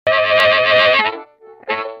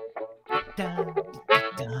dun,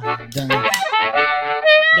 dun, dun.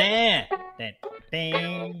 Dan, dan,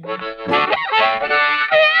 ding.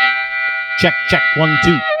 Check, check, 1,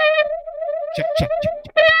 2. Check, check, check.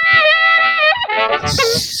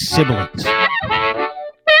 Siblings.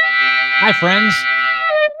 Hi, friends.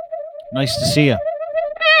 Nice to see you.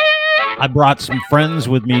 I brought some friends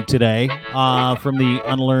with me today from the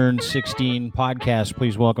Unlearn 16 podcast.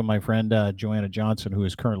 Please welcome my friend Joanna Johnson, who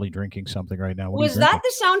is currently drinking something right now. Was that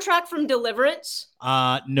the soundtrack from Deliverance?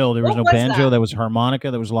 No, there was no banjo. That was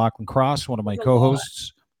harmonica. That was Lachlan Cross, one of my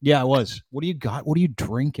co-hosts. Yeah, it was. What do you got? What are you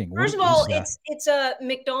drinking? First of all, it's a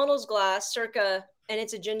McDonald's glass, circa, and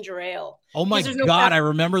it's a ginger ale. Oh my God, I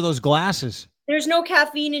remember those glasses. There's no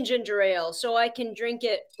caffeine in ginger ale, so I can drink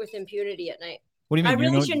it with impunity at night. What do you mean? I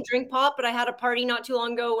really shouldn't drink pop, but I had a party not too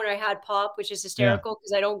long ago when I had pop, which is hysterical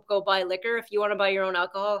because I don't go buy liquor. If you want to buy your own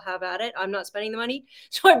alcohol, have at it. I'm not spending the money.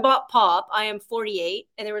 So I bought pop. I am 48.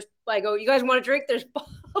 And I go, you guys want to drink? There's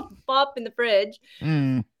pop in the fridge.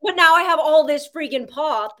 But now I have all this freaking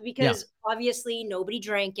pop because obviously nobody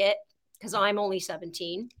drank it because I'm only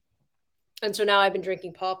 17. And so now I've been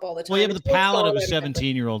drinking pop all the time. Well, you have the palate of a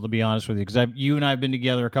 17-year-old, to be honest with you, because you and I have been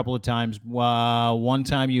together a couple of times. One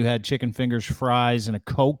time you had chicken fingers, fries, and a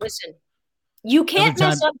Coke. Listen, you can't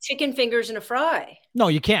mess up chicken fingers and a fry. No,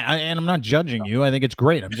 you can't. And I'm not judging you. I think it's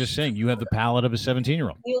great. I'm just saying you have the palate of a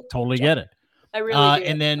 17-year-old. Totally get it. I really do.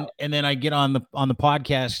 And then I get on the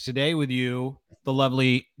podcast today with you, the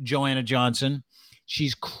lovely Joanna Johnson.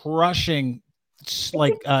 She's crushing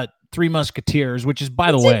like Three Musketeers, which is,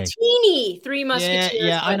 by the way, teeny Three Musketeers.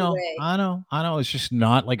 Yeah, I know. It's just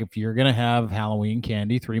not like, if you're gonna have Halloween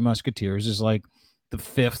candy, Three Musketeers is like the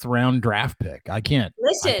 5th round draft pick. I can't.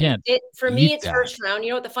 Listen, for me, it's first round.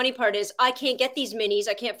 You know what the funny part is? I can't get these minis.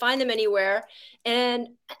 I can't find them anywhere. And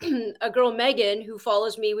a girl, Megan, who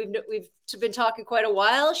follows me, we've been talking quite a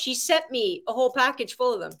while. She sent me a whole package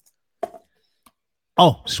full of them.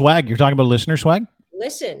 Oh, swag! You're talking about listener swag?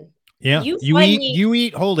 Listen. Yeah, you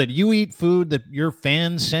eat food that your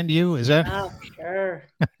fans send you. Is that? Oh, sure.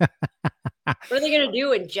 What are they going to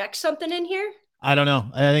do? Inject something in here? I don't know.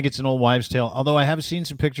 I think it's an old wives' tale. Although I have seen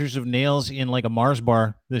some pictures of nails in like a Mars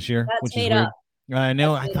bar this year, which is weird. I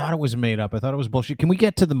know. I thought it was made up. I thought it was bullshit. Can we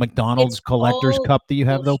get to the McDonald's collector's cup that you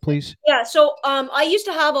have though, please? Yeah. So I used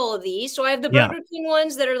to have all of these. So I have the Burger King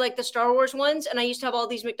ones that are like the Star Wars ones, and I used to have all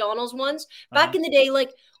these McDonald's ones back in the day. Like,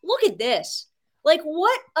 look at this. Like,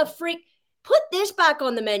 what a freak. Put this back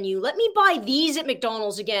on the menu. Let me buy these at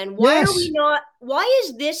McDonald's again. Why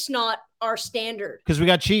is this not our standard? Because we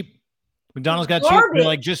got cheap. McDonald's got cheap. We're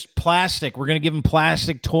like, just plastic. We're going to give them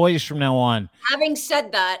plastic toys from now on. Having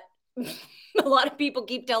said that, a lot of people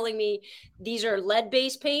keep telling me these are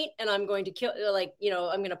lead-based paint and I'm going to kill,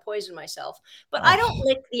 I'm going to poison myself. But I don't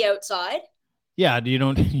lick the outside. Yeah, you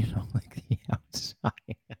don't lick the outside.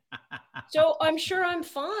 So I'm sure I'm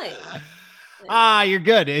fine. You're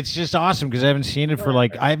good. It's just awesome because I haven't seen it for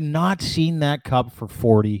I have not seen that cup for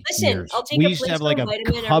 40 years. I'll take we used to have like a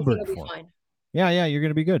cupboard for it. Yeah, you're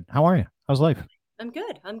going to be good. How are you? How's life? I'm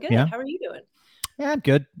good. Yeah? How are you doing? Yeah, I'm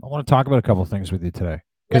good. I want to talk about a couple of things with you today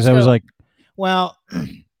because I was like, well,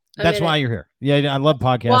 that's why you're here. Yeah, I love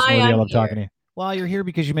podcasting with you. I love talking to you. Well, you're here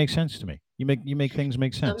because you make sense to me. You make things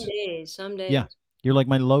make sense. Some days. Yeah, you're like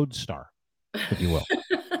my lodestar, if you will,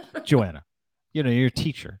 Joanna. You're a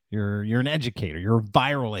teacher. You're an educator. You're a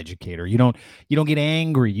viral educator. You don't get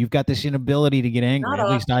angry. You've got this inability to get angry. At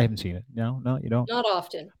least I haven't seen it. No, you don't. Not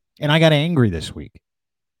often. And I got angry this week.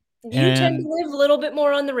 You tend to live a little bit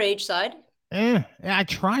more on the rage side. I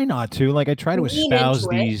try not to. Like, I try to espouse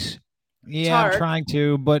these. Yeah, I'm trying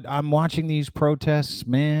to, but I'm watching these protests.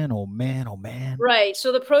 Man, oh man, oh man. Right.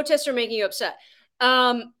 So the protests are making you upset.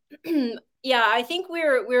 Yeah, I think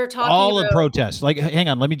we're talking all about the protests. Like, hang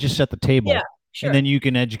on, let me just set the table. Yeah. Sure. And then you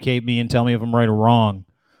can educate me and tell me if I'm right or wrong.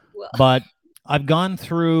 Well, but I've gone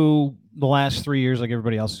through the last 3 years like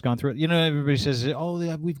everybody else has gone through it. Everybody says,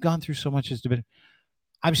 oh, we've gone through so much as debate.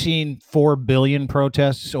 I've seen 4 billion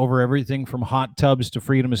protests over everything from hot tubs to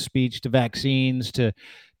freedom of speech to vaccines to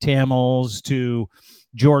Tamils to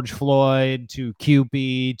George Floyd to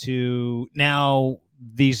CUPE to now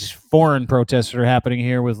these foreign protests that are happening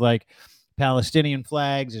here with like Palestinian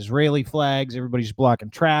flags, Israeli flags, everybody's blocking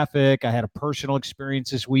traffic. I had a personal experience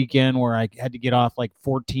this weekend where I had to get off like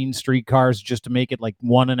 14 streetcars just to make it like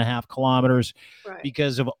 1.5 kilometers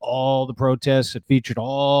because of all the protests that featured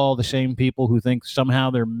all the same people who think somehow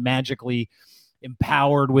they're magically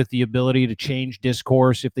empowered with the ability to change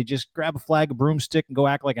discourse if they just grab a flag, a broomstick, and go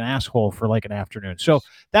act like an asshole for like an afternoon. So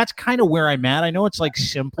that's kind of where I'm at. I know it's like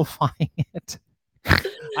simplifying it.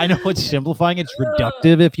 I know it's simplifying. It's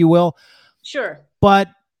reductive, if you will. Sure. But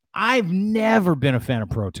I've never been a fan of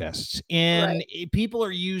protests, and Right. people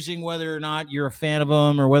are using whether or not you're a fan of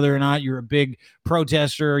them or whether or not you're a big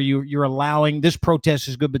protester, or you're allowing this protest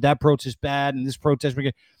is good, but that protest is bad, and this protest.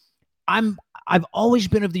 I've always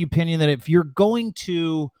been of the opinion that if you're going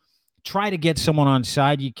to try to get someone on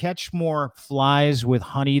side, you catch more flies with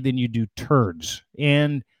honey than you do turds,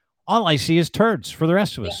 and all I see is turds for the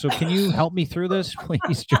rest of us. So can you help me through this,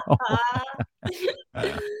 please, Joe?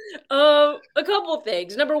 A couple of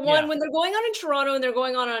things. Number one, Yeah. when they're going on in Toronto and they're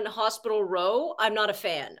going on Hospital Row, I'm not a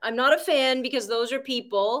fan. I'm not a fan because those are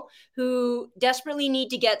people who desperately need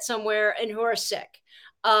to get somewhere and who are sick.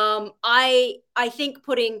 I think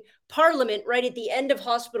putting Parliament right at the end of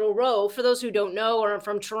Hospital Row, for those who don't know or are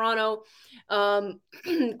from Toronto,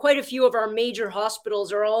 quite a few of our major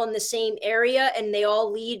hospitals are all in the same area, and they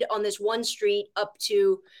all lead on this one street up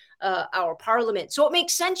to our parliament. So it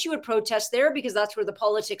makes sense you would protest there because that's where the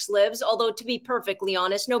politics lives. Although, to be perfectly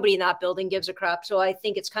honest, nobody in that building gives a crap. So I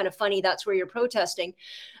think it's kind of funny that's where you're protesting.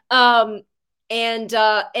 And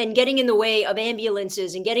getting in the way of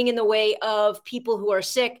ambulances and getting in the way of people who are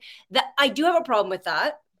sick. That I do have a problem with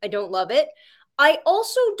that. I don't love it. I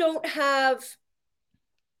also don't have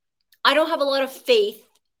a lot of faith,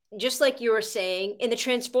 just like you were saying, in the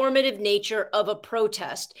transformative nature of a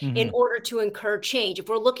protest in order to incur change. If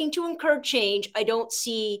we're looking to incur change, I don't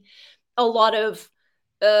see a lot of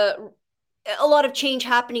change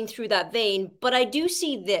happening through that vein. But I do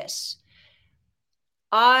see this.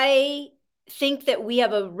 I think that we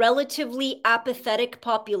have a relatively apathetic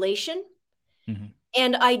population.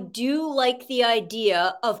 And I do like the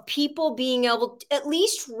idea of people being able to at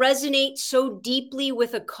least resonate so deeply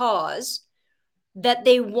with a cause that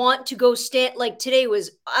they want to go stand. Like today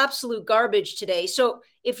was absolute garbage today. So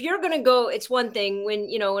if you're going to go, it's one thing when,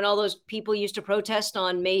 when all those people used to protest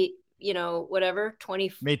on May, whatever,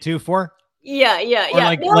 May 2-4? Yeah. Or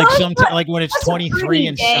like No, like when it's 23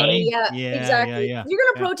 and day. sunny. Yeah, Yeah, exactly. yeah. You're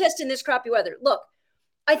going to protest in this crappy weather. Look,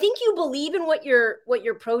 I think you believe in what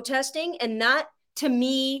you're protesting, and that to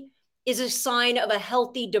me is a sign of a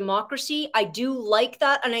healthy democracy. I do like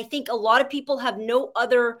that, and I think a lot of people have no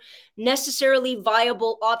other necessarily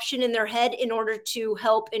viable option in their head in order to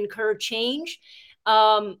help incur change.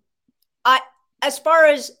 As far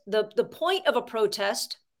as the point of a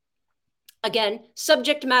protest, again,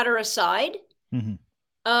 subject matter aside,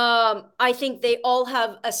 I think they all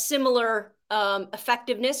have a similar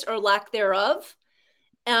effectiveness or lack thereof.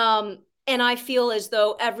 And I feel as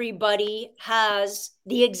though everybody has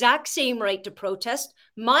the exact same right to protest.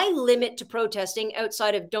 My limit to protesting,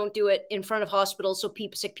 outside of don't do it in front of hospitals so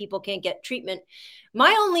sick people can't get treatment,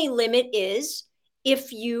 my only limit is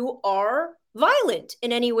if you are violent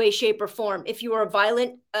in any way, shape, or form. If you are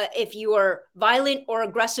violent or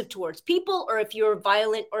aggressive towards people, or if you're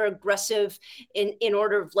violent or aggressive in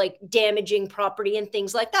order of like damaging property and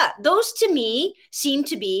things like that. Those to me seem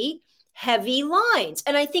to be heavy lines.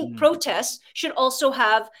 And I think protests should also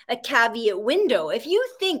have a caveat window. If you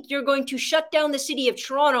think you're going to shut down the city of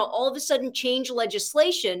Toronto, all of a sudden change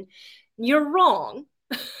legislation, you're wrong.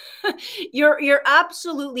 You're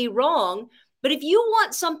absolutely wrong. But if you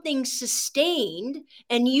want something sustained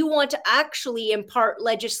and you want to actually impart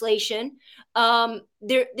legislation,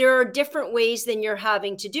 there are different ways than you're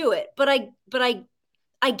having to do it. But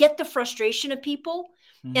I get the frustration of people.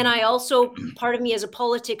 And I also, part of me as a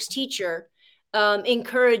politics teacher,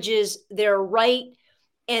 encourages their right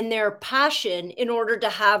and their passion in order to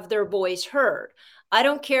have their voice heard. I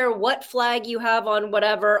don't care what flag you have on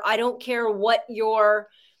whatever. I don't care what your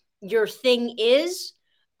thing is,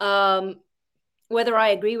 whether I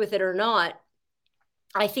agree with it or not.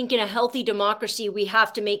 I think in a healthy democracy, we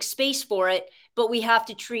have to make space for it, but we have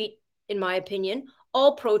to treat, in my opinion,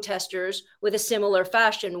 all protesters with a similar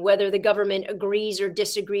fashion, whether the government agrees or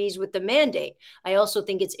disagrees with the mandate. I also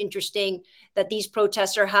think it's interesting that these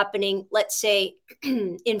protests are happening, let's say,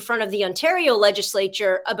 in front of the Ontario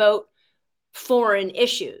legislature about foreign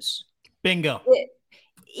issues. Bingo.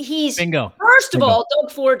 First of all,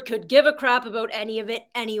 Doug Ford could give a crap about any of it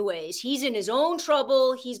anyways. He's in his own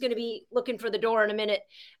trouble. He's going to be looking for the door in a minute.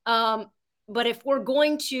 But if we're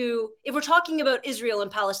talking about Israel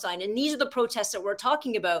and Palestine, and these are the protests that we're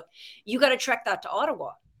talking about, you got to trek that to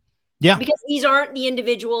Ottawa. Yeah. Because these aren't the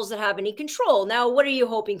individuals that have any control. Now, what are you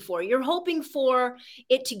hoping for? You're hoping for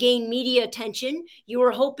it to gain media attention. You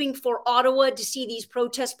are hoping for Ottawa to see these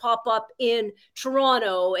protests pop up in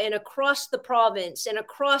Toronto and across the province and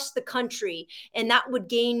across the country. And that would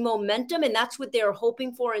gain momentum. And that's what they're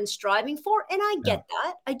hoping for and striving for. And I get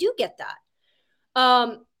that. I do get that.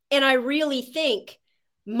 And I really think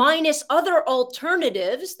minus other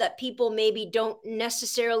alternatives that people maybe don't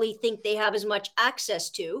necessarily think they have as much access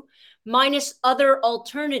to, minus other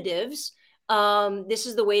alternatives, this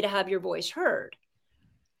is the way to have your voice heard.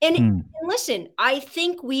 And listen, I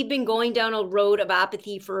think we've been going down a road of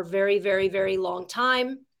apathy for a very, very, very long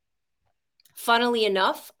time. Funnily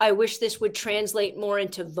enough, I wish this would translate more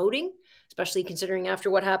into voting, especially considering after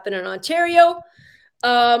what happened in Ontario.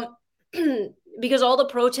 Because all the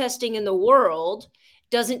protesting in the world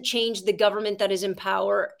doesn't change the government that is in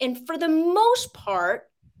power. And for the most part,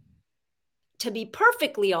 to be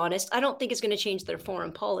perfectly honest, I don't think it's going to change their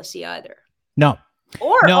foreign policy either. No.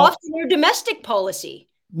 Or often their domestic policy.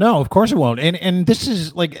 No, of course it won't. And this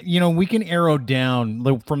is like, we can arrow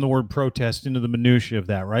down from the word protest into the minutia of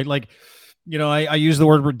that, right? Like, I use the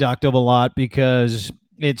word reductive a lot because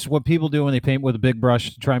it's what people do when they paint with a big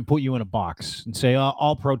brush to try and put you in a box and say,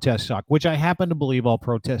 all protests suck, which I happen to believe all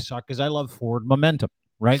protests suck because I love forward momentum,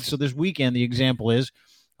 right? So this weekend, the example is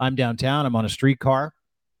I'm downtown, I'm on a streetcar,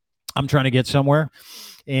 I'm trying to get somewhere,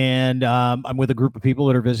 and I'm with a group of people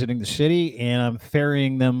that are visiting the city, and I'm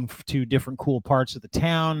ferrying them to different cool parts of the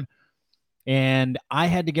town. And I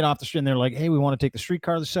had to get off the street, and they're like, hey, we want to take the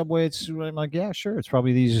streetcar, the subway. I'm like, yeah, sure. It's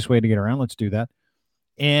probably the easiest way to get around. Let's do that.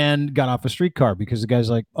 And got off a streetcar because the guy's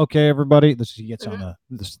like, okay, everybody. He gets on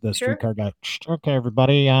the streetcar guy. Okay,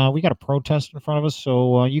 everybody. We got a protest in front of us,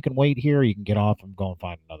 so you can wait here. You can get off and go and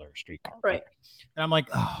find another streetcar. Right. And I'm like,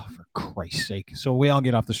 oh, for Christ's sake. So we all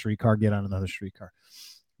get off the streetcar, get on another streetcar.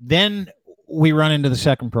 Then we run into the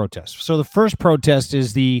second protest. So the first protest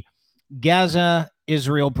is the Gaza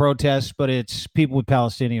Israel protest, but it's people with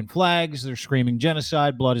Palestinian flags. They're screaming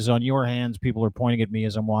genocide. Blood is on your hands. People are pointing at me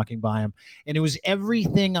as I'm walking by them. And it was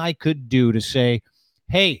everything I could do to say,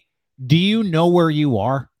 hey, do you know where you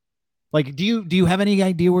are? Like, do you have any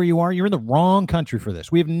idea where you are? You're in the wrong country for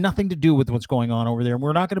this. We have nothing to do with what's going on over there. And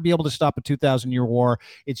we're not going to be able to stop a 2,000-year war.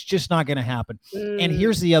 It's just not going to happen. And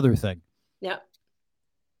here's the other thing. Yeah.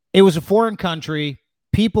 It was a foreign country,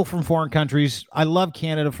 people from foreign countries. I love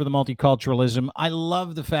Canada for the multiculturalism. I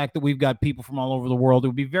love the fact that we've got people from all over the world. It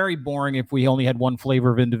would be very boring if we only had one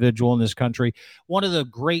flavor of individual in this country. One of the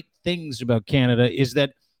great things about Canada is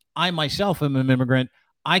that I myself am an immigrant.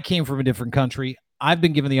 I came from a different country. I've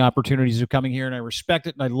been given the opportunities of coming here, and I respect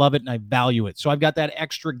it, and I love it, and I value it. So I've got that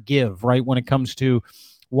extra give, right, when it comes to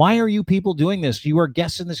why are you people doing this? You are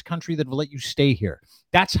guests in this country that will let you stay here.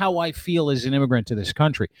 That's how I feel as an immigrant to this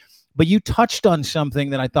country. But you touched on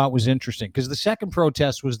something that I thought was interesting, because the second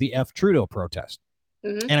protest was the F. Trudeau protest.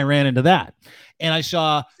 And I ran into that. And I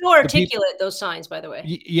saw... So articulate, those signs, by the way.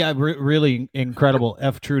 Yeah, really incredible.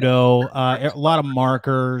 F. Trudeau, a lot of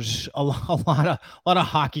markers, a lot of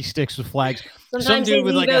hockey sticks with flags. Sometimes some dude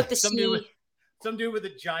with like some dude with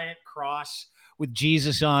a giant cross with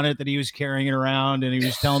Jesus on it that he was carrying it around, and he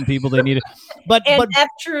was telling people they needed. But F.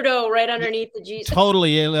 Trudeau right underneath the Jesus.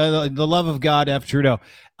 Totally, the love of God, F. Trudeau.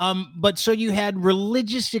 But so you had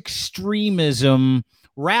religious extremism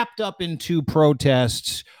wrapped up into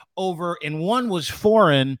protests over, and one was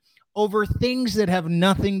foreign, over things that have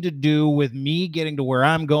nothing to do with me getting to where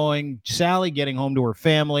I'm going, Sally getting home to her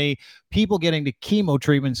family, people getting to chemo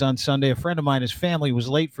treatments on Sunday. A friend of mine, his family was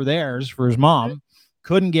late for theirs, for his mom,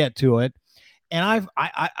 couldn't get to it. And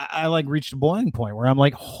I like reached a boiling point where I'm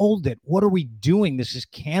like, hold it. What are we doing? This is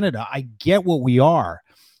Canada. I get what we are.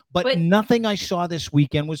 But nothing I saw this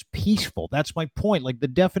weekend was peaceful. That's my point. Like the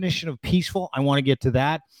definition of peaceful, I want to get to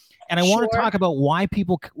that. And I want to talk about why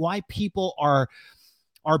people are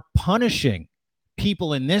punishing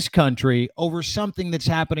people in this country over something that's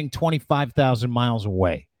happening 25,000 miles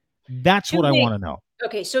away. That's what I want to know.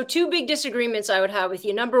 Okay, so two big disagreements I would have with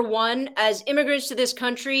you. Number one, as immigrants to this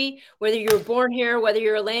country, whether you're born here, whether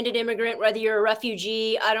you're a landed immigrant, whether you're a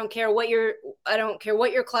refugee, I don't care what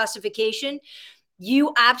your classification,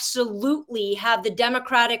 you absolutely have the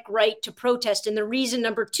democratic right to protest. And the reason,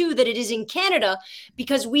 number two, that it is in Canada,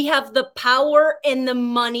 because we have the power and the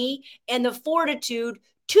money and the fortitude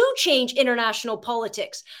to change international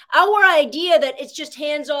politics. Our idea that it's just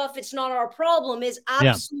hands off, it's not our problem, is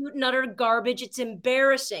absolute and utter garbage. It's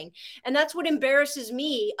embarrassing. And that's what embarrasses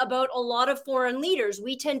me about a lot of foreign leaders.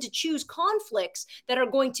 We tend to choose conflicts that are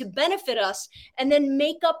going to benefit us and then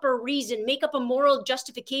make up a reason, make up a moral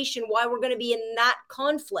justification why we're going to be in that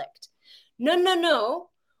conflict. No.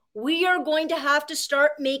 We are going to have to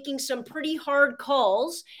start making some pretty hard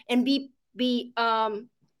calls and be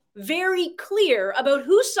very clear about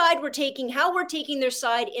whose side we're taking, how we're taking their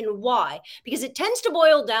side, and why. Because it tends to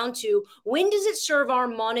boil down to, when does it serve our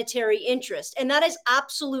monetary interest? And that is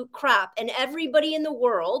absolute crap. And everybody in the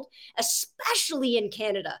world, especially in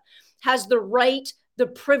Canada, has the right, the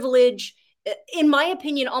privilege, in my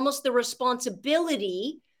opinion, almost the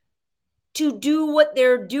responsibility to do what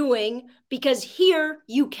they're doing, because here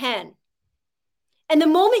you can. And the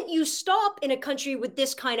moment you stop in a country with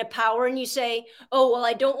this kind of power and you say, oh, well,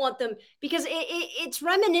 I don't want them, because it's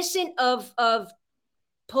reminiscent of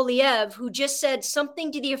Polyev, who just said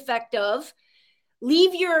something to the effect of,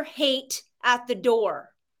 leave your hate at the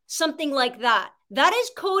door, something like that. That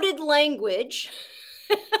is coded language.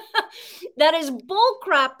 That is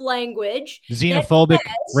bullcrap language. Xenophobic,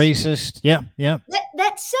 racist. Yeah.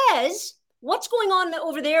 That says what's going on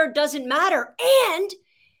over there doesn't matter. And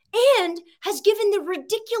has given the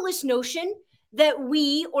ridiculous notion that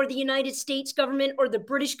we or the United States government or the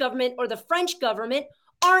British government or the French government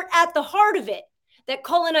aren't at the heart of it. That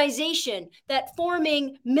colonization, that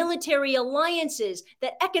forming military alliances,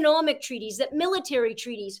 that economic treaties, that military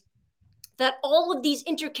treaties, that all of these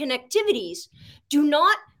interconnectivities do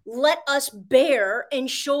not let us bear and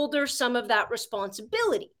shoulder some of that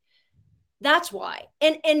responsibility. That's why.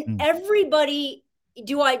 And everybody,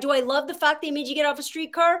 do I love the fact they made you get off a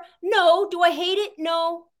streetcar? No. Do I hate it?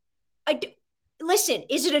 No. I do. Listen,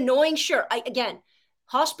 is it annoying? Sure. Again,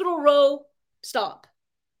 Hospital Row, stop.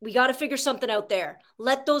 We got to figure something out there.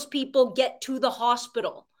 Let those people get to the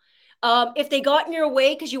hospital. If they got in your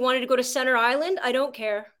way because you wanted to go to Center Island, I don't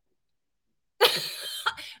care.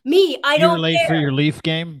 Me, I don't care. You were late for your Leaf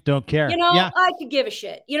game? Don't care. You know, I could give a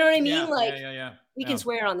shit. You know what I mean? Yeah. We can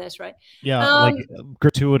swear on this, right? Yeah, like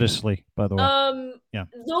gratuitously, by the way.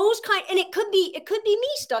 Those kind, and it could be me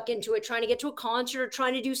stuck into it, trying to get to a concert or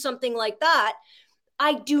trying to do something like that.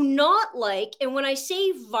 I do not like, and when I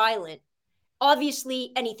say violent,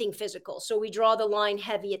 obviously anything physical. So we draw the line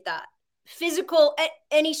heavy at that. Physical,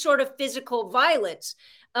 any sort of physical violence.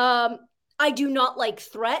 I do not like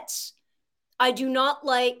threats. I do not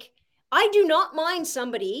mind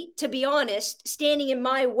somebody, to be honest, standing in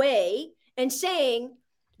my way and saying,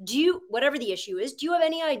 whatever the issue is, do you have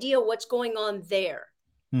any idea what's going on there?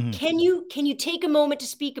 Mm-hmm. Can you take a moment to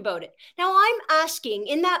speak about it? Now, I'm asking,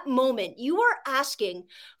 in that moment, you are asking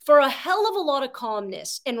for a hell of a lot of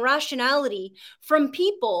calmness and rationality from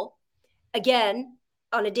people, again,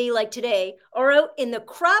 on a day like today, are out in the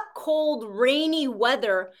crap, cold, rainy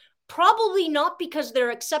weather, probably not because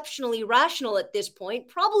they're exceptionally rational at this point,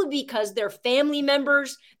 probably because their family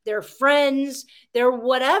members, their friends, their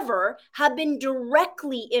whatever have been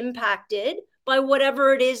directly impacted by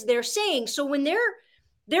whatever it is they're saying. So when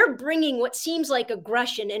they're bringing what seems like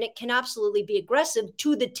aggression, and it can absolutely be aggressive,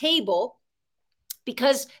 to the table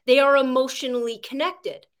because they are emotionally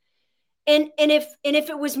connected. And if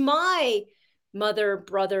it was my mother,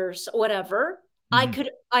 brothers, whatever, mm-hmm.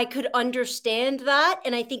 I could understand that,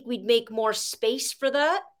 and I think we'd make more space for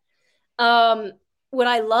that. Would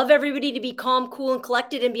I love everybody to be calm, cool, and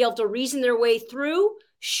collected and be able to reason their way through?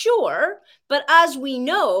 Sure. But as we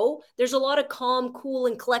know, there's a lot of calm, cool,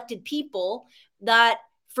 and collected people that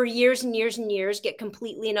for years and years and years get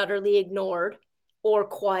completely and utterly ignored or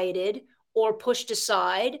quieted or pushed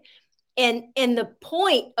aside. And the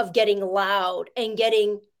point of getting loud and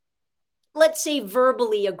getting, let's say,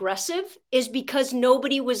 verbally aggressive is because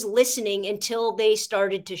nobody was listening until they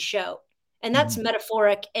started to shout. And that's mm-hmm.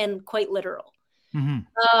 metaphoric and quite literal.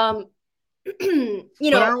 Mm-hmm.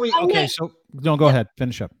 But aren't we okay? So no, go ahead,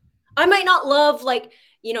 finish up. I might not love, like,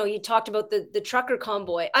 you talked about the trucker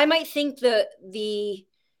convoy. I might think the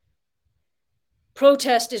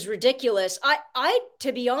protest is ridiculous. I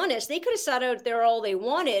to be honest, they could have sat out there all they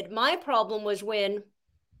wanted. My problem was when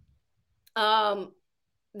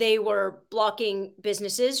they were blocking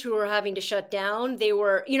businesses who were having to shut down. They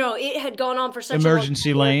were, it had gone on for such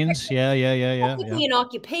emergency lanes. Yeah. Technically an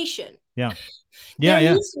occupation. Yeah.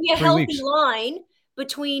 There needs to be a healthy line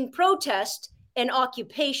between protest and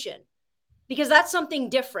occupation, because that's something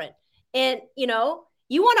different. And,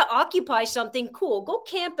 you want to occupy something, cool, go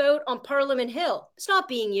camp out on Parliament Hill. It's not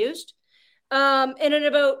being used. And in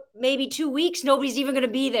about maybe 2 weeks, nobody's even going to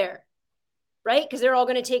be there, right? Because they're all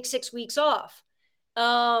going to take 6 weeks off.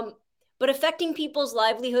 But affecting people's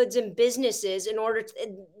livelihoods and businesses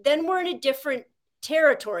then we're in a different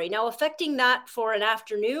territory. Now, affecting that for an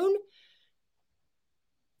afternoon,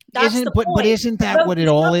 but isn't that what it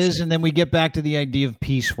all is? And then we get back to the idea of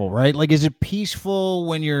peaceful, right? Like, is it peaceful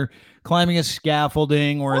when you're climbing a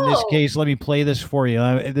scaffolding, or in this case, let me play this for you.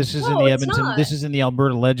 This is in the Edmonton. This is in the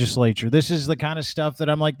Alberta legislature. This is the kind of stuff that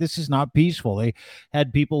I'm like, this is not peaceful. They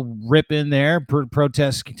had people rip in there,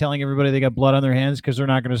 protests, telling everybody they got blood on their hands because they're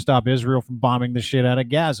not going to stop Israel from bombing the shit out of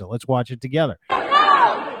Gaza. Let's watch it together. Blah,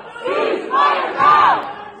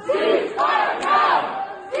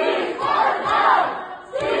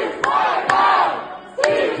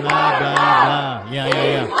 blah, blah. Yeah.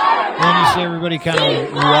 And then you see everybody kind of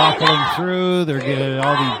waffling through. They're getting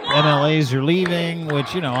all the MLAs are leaving,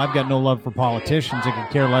 which, you know, I've got no love for politicians. I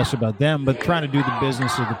could care less about them, but trying to do the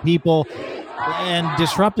business of the people and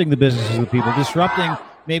disrupting the businesses of the people, disrupting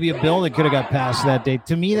maybe a bill that could have got passed that day.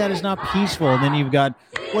 To me, that is not peaceful. And then you've got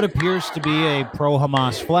what appears to be a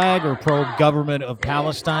pro-Hamas flag or pro-government of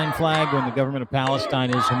Palestine flag when the government of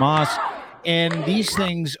Palestine is Hamas. And these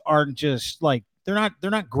things aren't just like, they're not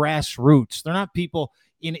grassroots. They're not people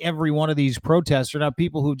in every one of these protests. They're not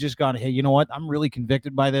people who've just gone, hey, you know what? I'm really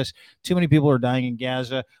convicted by this. Too many people are dying in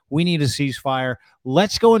Gaza. We need a ceasefire.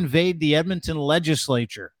 Let's go invade the Edmonton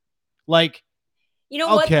legislature. Like, you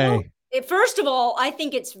know okay. what? First of all, I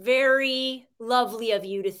think it's very lovely of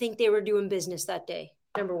you to think they were doing business that day.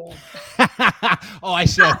 Number one. Oh, I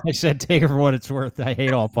said, take it for what it's worth. I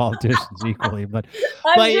hate all politicians equally, but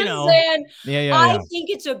saying, I think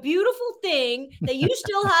it's a beautiful thing that you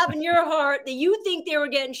still have in your heart that you think they were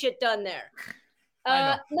getting shit done there.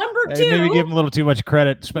 Number two, maybe give them a little too much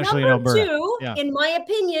credit, especially in Alberta. Number two, in my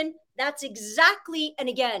opinion, that's exactly, and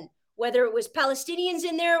again, whether it was Palestinians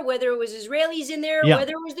in there, whether it was Israelis in there,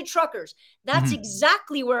 whether it was the truckers, that's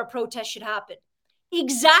exactly where a protest should happen.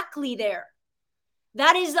 Exactly there.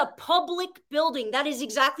 That is a public building. That is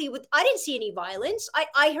exactly what, I didn't see any violence.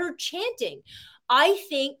 I heard chanting. I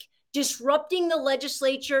think disrupting the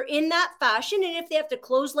legislature in that fashion, and if they have to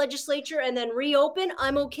close legislature and then reopen,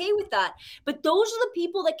 I'm okay with that. But those are the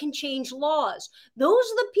people that can change laws. Those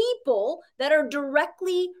are the people that are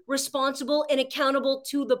directly responsible and accountable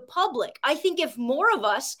to the public. I think if more of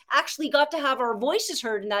us actually got to have our voices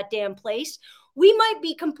heard in that damn place, we might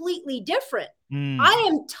be completely different. I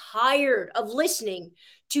am tired of listening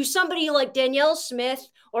to somebody like Danielle Smith,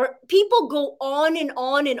 or people go on and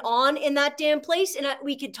on and on in that damn place. And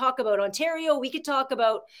we could talk about Ontario. We could talk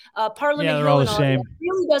about Parliament Hill. And all. It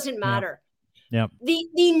really doesn't matter. Yep.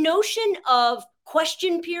 The notion of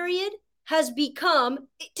question period has become,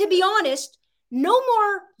 to be honest, no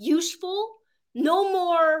more useful, no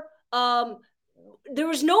more, there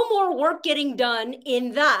was no more work getting done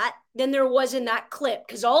in that than there was in that clip.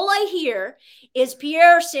 Because all I hear is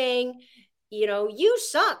Pierre saying, you know, you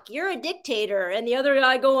suck, you're a dictator. And the other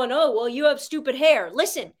guy going, oh, well, you have stupid hair.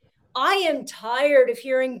 Listen, I am tired of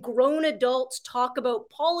hearing grown adults talk about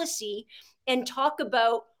policy and talk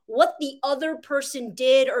about what the other person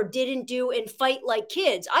did or didn't do and fight like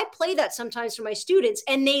kids. I play that sometimes for my students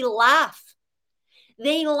and they laugh.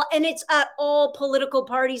 And it's at all political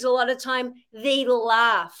parties a lot of time. They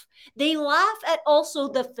laugh. They laugh at also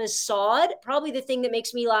the facade. Probably the thing that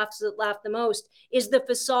makes me laugh the most is the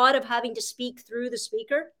facade of having to speak through the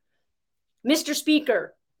speaker. Mr.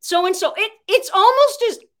 Speaker, so-and-so. It's almost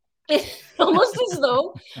as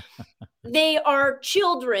though they are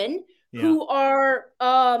children who are,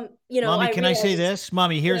 Mommy, can I say this?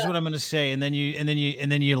 Mommy, here's what I'm going to say, and then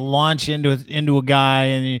you launch into a guy,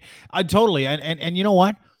 and I totally, and you know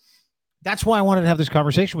what? That's why I wanted to have this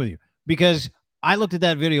conversation with you, because I looked at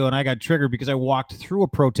that video and I got triggered because I walked through a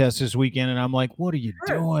protest this weekend, and I'm like, what are you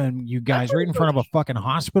doing, you guys? Right in front of a fucking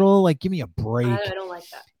hospital? Like, give me a break. I don't like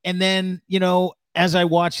that. And then, you know, as I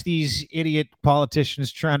watch these idiot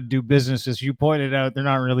politicians trying to do business, as you pointed out, they're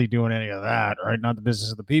not really doing any of that, right? Not the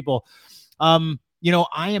business of the people. You know,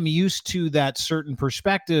 I am used to that certain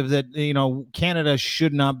perspective that, you know, Canada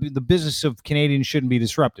should not be, the business of Canadians shouldn't be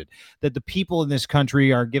disrupted, that the people in this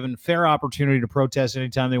country are given fair opportunity to protest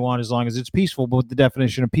anytime they want, as long as it's peaceful. But the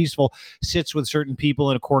definition of peaceful sits with certain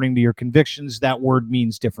people, and according to your convictions, that word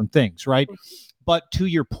means different things, right? But to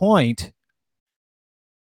your point,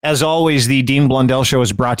 as always, the Dean Blundell Show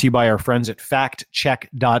is brought to you by our friends at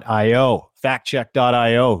factcheck.io.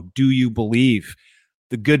 Factcheck.io. Do you believe?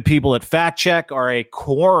 The good people at FactCheck are a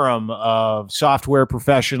quorum of software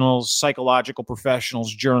professionals, psychological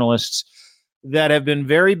professionals, journalists that have been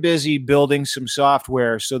very busy building some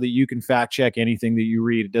software so that you can fact check anything that you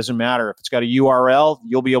read. It doesn't matter if it's got a URL,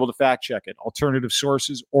 you'll be able to fact check it. Alternative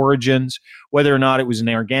sources, origins, whether or not it was an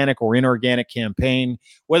organic or inorganic campaign,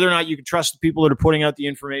 whether or not you can trust the people that are putting out the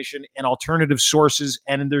information, and alternative sources.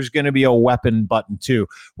 And there's going to be a weapon button too,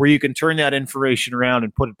 where you can turn that information around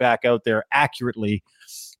and put it back out there accurately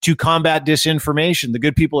to combat disinformation. The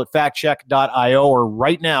good people at factcheck.io are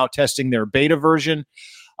right now testing their beta version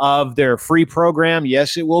of their free program.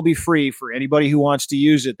 Yes, it will be free for anybody who wants to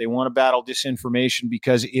use it. They want to battle disinformation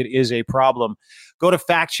because it is a problem. Go to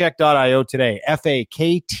factcheck.io today.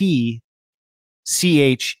 factcheck.io.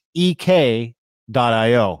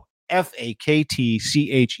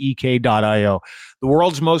 factcheck.io. The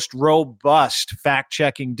world's most robust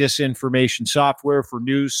fact-checking disinformation software for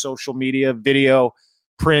news, social media, video,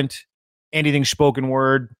 print, anything spoken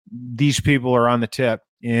word. These people are on the tip.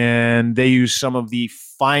 And they use some of the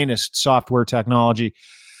finest software technology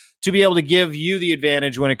to be able to give you the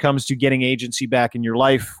advantage when it comes to getting agency back in your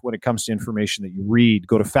life, when it comes to information that you read.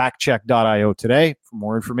 Go to factcheck.io today for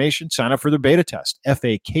more information. Sign up for their beta test,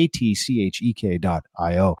 factchek.io.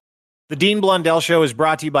 The Dean Blundell Show is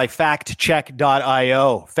brought to you by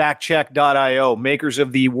factcheck.io. Factcheck.io, makers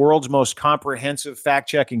of the world's most comprehensive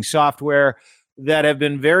fact-checking software, that have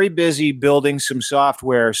been very busy building some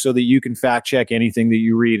software so that you can fact check anything that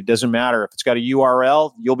you read. It doesn't matter. If it's got a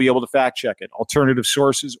URL, you'll be able to fact check it. Alternative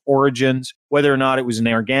sources, origins, whether or not it was an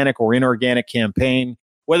organic or inorganic campaign,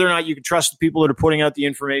 whether or not you can trust the people that are putting out the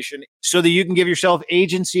information, so that you can give yourself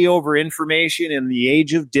agency over information in the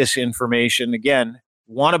age of disinformation. Again,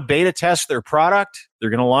 want to beta test their product? They're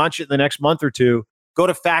going to launch it in the next month or two. Go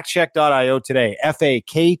to factcheck.io today.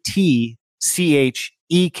 factcheck.io.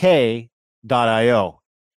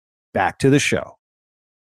 Back to the show.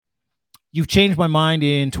 You've changed my mind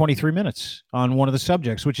in 23 minutes on one of the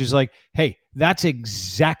subjects, which is like, hey, that's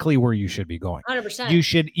exactly where you should be going.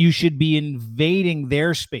 100%. You should be invading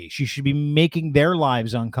their space. You should be making their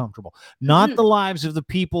lives uncomfortable, not the lives of the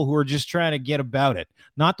people who are just trying to get about it,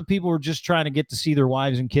 not the people who are just trying to get to see their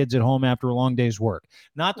wives and kids at home after a long day's work,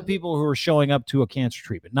 not the people who are showing up to a cancer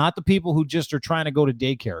treatment, not the people who just are trying to go to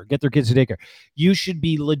daycare or get their kids to daycare. You should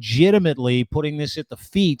be legitimately putting this at the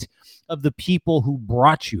feet of the people who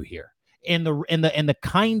brought you here, and the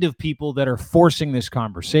kind of people that are forcing this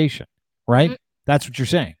conversation. Right? That's what you're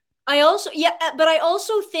saying. But I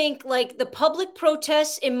also think like the public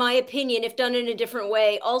protests, in my opinion, if done in a different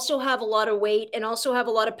way, also have a lot of weight and also have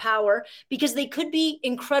a lot of power, because they could be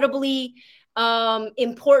incredibly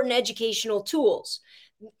important educational tools.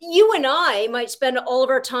 You and I might spend all of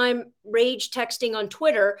our time rage texting on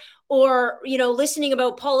Twitter, or, listening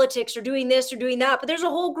about politics or doing this or doing that. But there's a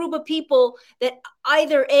whole group of people that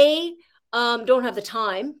either don't have the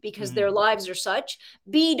time because their lives are such,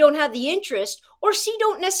 B, don't have the interest, or C,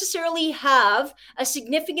 don't necessarily have a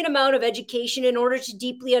significant amount of education in order to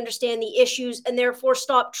deeply understand the issues, and therefore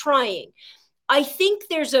stop trying. I think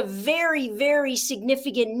there's a very, very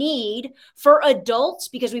significant need for adults,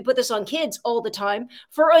 because we put this on kids all the time,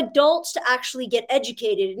 for adults to actually get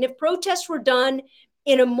educated. And if protests were done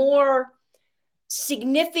in a more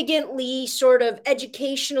significantly sort of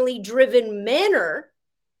educationally driven manner,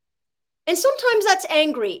 and sometimes that's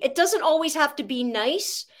angry. It doesn't always have to be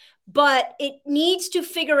nice, but it needs to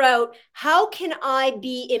figure out, how can I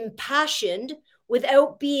be impassioned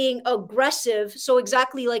without being aggressive? So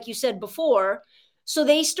exactly like you said before, so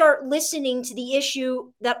they start listening to the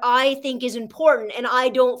issue that I think is important and I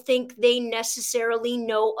don't think they necessarily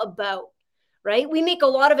know about, right? We make a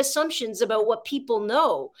lot of assumptions about what people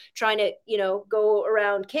know, trying to, go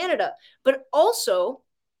around Canada. But also,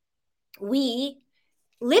 we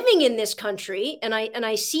living in this country, and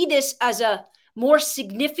I see this as a more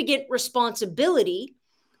significant responsibility,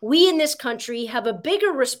 we in this country have a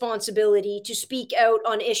bigger responsibility to speak out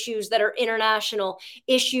on issues that are international,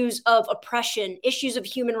 issues of oppression, issues of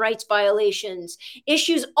human rights violations,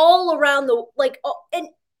 issues all around and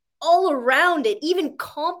all around it, even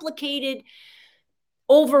complicated,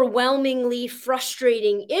 overwhelmingly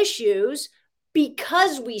frustrating issues,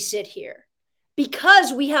 because we sit here,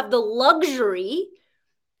 because we have the luxury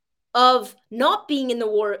of not being in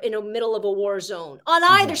the middle of a war zone on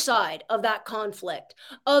either side of that conflict,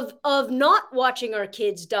 of not watching our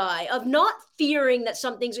kids die, of not fearing that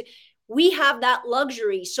we have that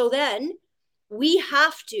luxury. So then we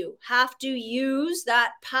have to use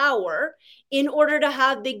that power in order to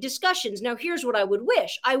have big discussions. Now, here's what I would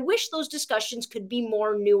wish. I wish those discussions could be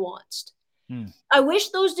more nuanced. I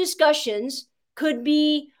wish those discussions could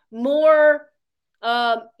be more,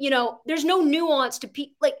 there's no nuance to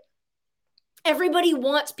people. Like, everybody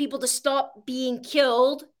wants people to stop being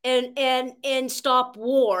killed and stop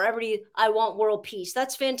war. I want world peace.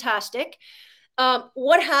 That's fantastic.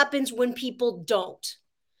 What happens when people don't?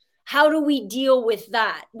 How do we deal with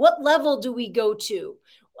that? What level do we go to?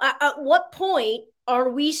 At what point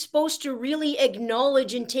are we supposed to really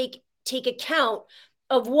acknowledge and take account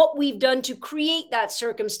of what we've done to create that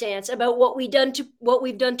circumstance, about what we've done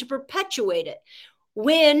to perpetuate it?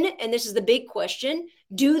 When, and this is the big question,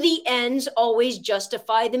 do the ends always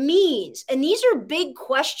justify the means? And these are big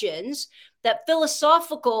questions that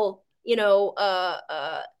philosophical,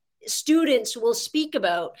 students will speak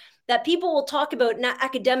about, that people will talk about in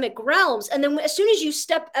academic realms. And then as soon as you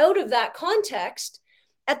step out of that context,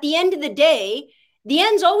 at the end of the day, the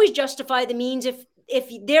ends always justify the means if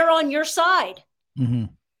they're on your side.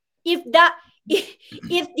 If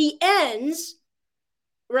the ends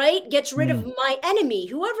right, gets rid of my enemy,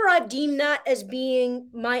 whoever I've deemed that as being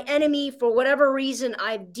my enemy for whatever reason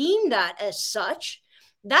I've deemed that as such,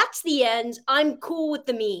 that's the ends. I'm cool with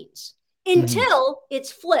the means until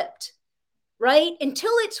it's flipped, right?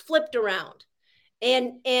 Until it's flipped around.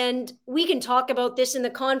 And we can talk about this in the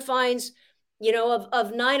confines,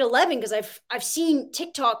 of 9/11, because I've seen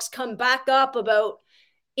TikToks come back up about,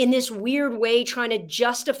 in this weird way, trying to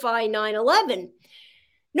justify 9/11.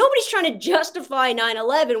 Nobody's trying to justify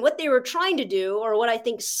 9/11. What they were trying to do, or what I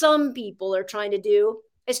think some people are trying to do,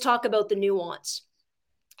 is talk about the nuance.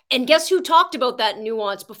 And guess who talked about that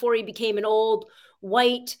nuance before he became an old,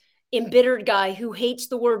 white, embittered guy who hates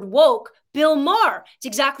the word woke? Bill Maher. It's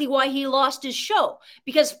exactly why he lost his show.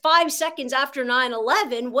 Because 5 seconds after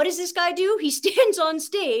 9/11, what does this guy do? He stands on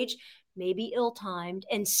stage, maybe ill-timed,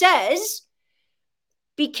 and says,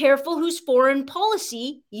 be careful whose foreign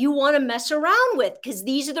policy you want to mess around with, because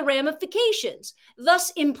these are the ramifications.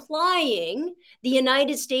 Thus implying the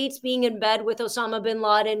United States being in bed with Osama bin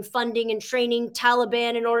Laden, funding and training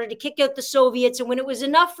Taliban in order to kick out the Soviets. And when it was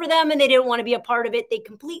enough for them and they didn't want to be a part of it, they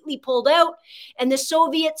completely pulled out and the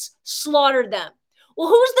Soviets slaughtered them. Well,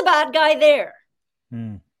 who's the bad guy there?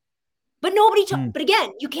 But nobody but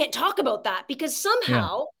again, you can't talk about that because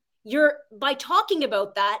somehow by talking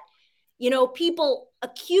about that, people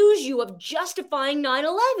accuse you of justifying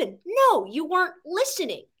 9/11. No, you weren't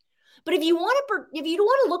listening. But if you want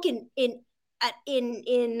to look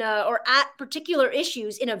at particular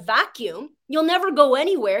issues in a vacuum, you'll never go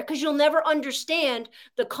anywhere because you'll never understand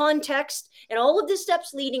the context and all of the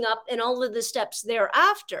steps leading up and all of the steps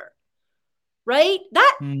thereafter. Right?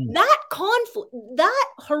 That conflict, that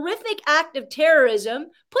horrific act of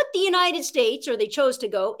terrorism put the United States, or they chose to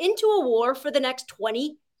go into a war for the next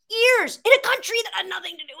 20 years in a country that had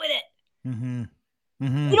nothing to do with it.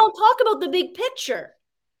 We don't talk about the big picture.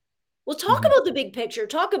 We'll talk about the big picture,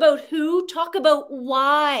 talk about who, talk about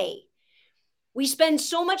why. We spend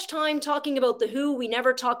so much time talking about the who, we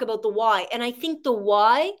never talk about the why. And I think the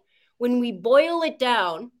why, when we boil it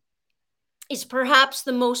down, is perhaps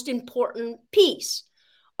the most important piece.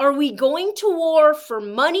 Are we going to war for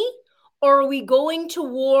money, or are we going to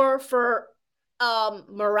war for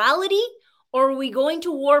morality, or are we going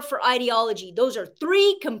to war for ideology? Those are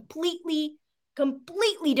three completely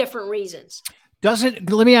different reasons.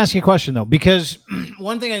 Let me ask you a question, though, because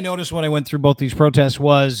one thing I noticed when I went through both these protests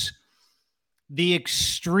was the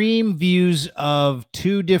extreme views of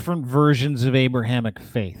two different versions of Abrahamic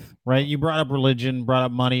faith, right? You brought up religion, brought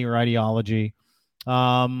up money or ideology.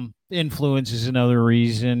 Influence is another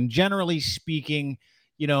reason. Generally speaking,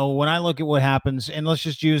 when I look at what happens, and let's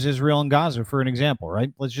just use Israel and Gaza for an example,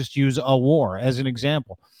 right? Let's just use a war as an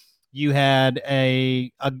example. You had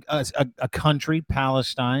a country,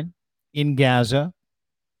 Palestine, in Gaza,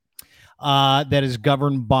 that is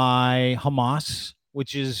governed by Hamas,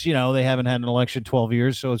 which is, they haven't had an election 12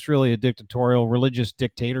 years, so it's really a dictatorial religious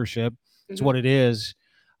dictatorship. It's what it is.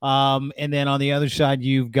 And then on the other side,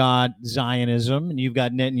 you've got Zionism, and you've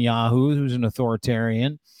got Netanyahu, who's an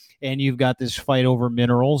authoritarian, and you've got this fight over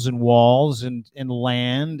minerals and walls and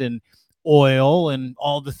land and oil and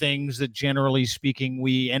all the things that, generally speaking,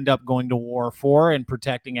 we end up going to war for and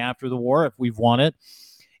protecting after the war if we've won it.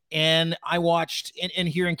 And I watched, and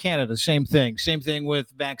here in Canada, same thing with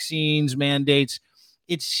vaccines, mandates.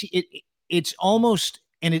 It's almost,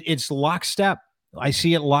 and it's lockstep. I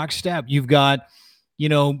see it lockstep. You've got,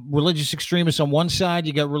 religious extremists on one side.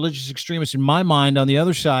 You got religious extremists, in my mind, on the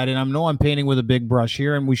other side. And I know I'm painting with a big brush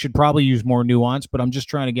here, and we should probably use more nuance, but I'm just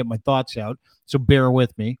trying to get my thoughts out. So bear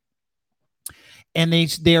with me. And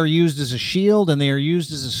they are used as a shield, and they are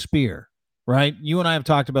used as a spear. Right? You and I have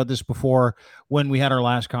talked about this before when we had our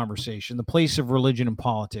last conversation, the place of religion in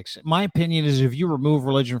politics. My opinion is, if you remove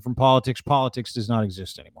religion from politics, politics does not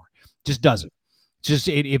exist anymore. It just doesn't.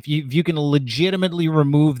 If you can legitimately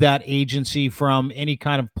remove that agency from any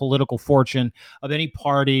kind of political fortune of any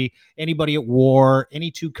party, anybody at war,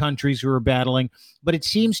 any two countries who are battling. But it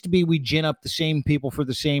seems to be we gin up the same people for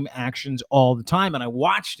the same actions all the time. And I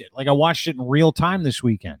watched it in real time this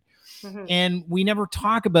weekend. And we never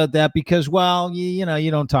talk about that because, well, you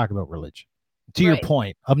don't talk about religion, to your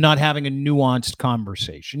point of not having a nuanced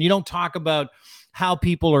conversation. You don't talk about how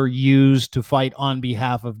people are used to fight on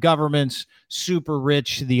behalf of governments, super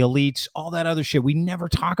rich, the elites, all that other shit. We never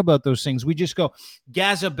talk about those things. We just go,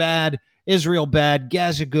 Gaza bad, Israel bad,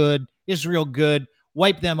 Gaza good, Israel good,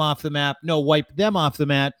 wipe them off the map. No, wipe them off the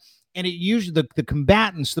map. And it usually the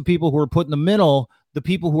combatants, the people who are put in the middle, the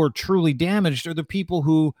people who are truly damaged, are the people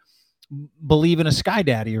who believe in a sky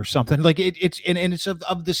daddy or something. Like it's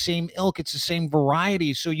of the same ilk. It's the same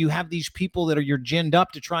variety. So you have these people that you're ginned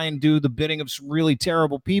up to try and do the bidding of some really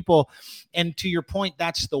terrible people. And to your point,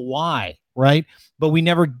 that's the why, right? But we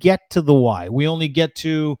never get to the why. We only get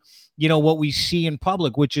to, what we see in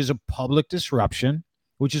public, which is a public disruption,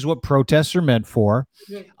 which is what protests are meant for,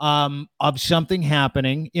 of something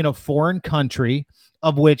happening in a foreign country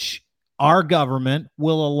of which our government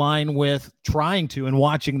will align with trying to, and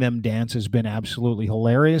watching them dance has been absolutely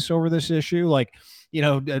hilarious over this issue. Like,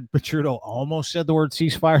 Trudeau almost said the word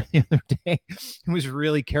ceasefire the other day. He was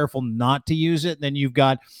really careful not to use it. And then you've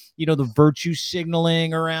got, the virtue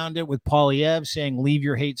signaling around it with Poilievre saying, leave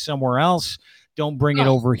your hate somewhere else. Don't bring it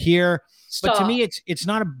over here. Stop. But to me, it's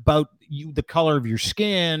not about you, the color of your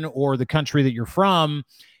skin or the country that you're from.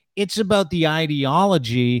 It's about the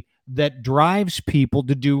ideology that drives people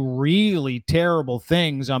to do really terrible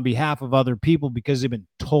things on behalf of other people because they've been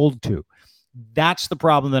told to. That's the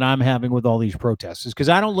problem that I'm having with all these protests, is because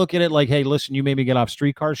I don't look at it like, hey, listen, you made me get off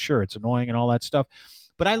streetcars. Sure, it's annoying and all that stuff.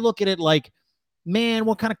 But I look at it like, man,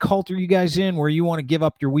 what kind of cult are you guys in where you want to give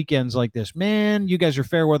up your weekends like this? Man, you guys are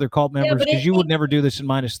fair weather cult members, because you would never do this in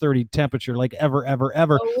minus 30 temperature, like ever.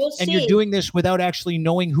 And you're doing this without actually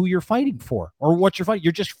knowing who you're fighting for or what you're fighting.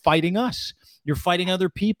 You're just fighting us. You're fighting other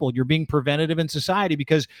people. You're being preventative in society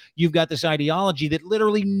because you've got this ideology that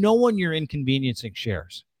literally no one you're inconveniencing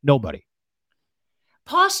shares. Nobody.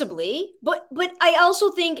 Possibly, but I also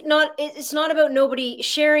think it's not about nobody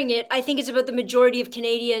sharing it. I think it's about the majority of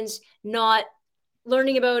Canadians not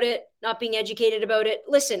learning about it, not being educated about it.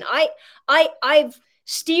 Listen, I've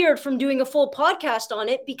steered from doing a full podcast on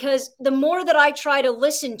it because the more that I try to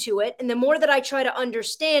listen to it and the more that I try to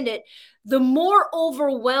understand it, the more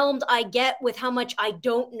overwhelmed I get with how much I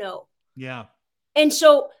don't know. Yeah. And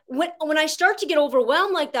so when I start to get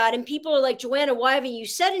overwhelmed like that and people are like, Joanna, why haven't you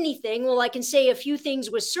said anything? Well, I can say a few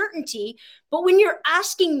things with certainty. But when you're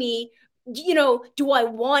asking me, do I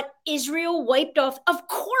want Israel wiped off? Of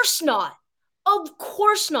course not. Of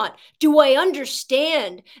course not. Do I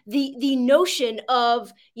understand the notion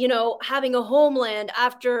of, having a homeland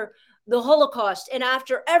after the Holocaust and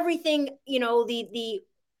after everything, the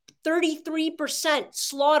 33%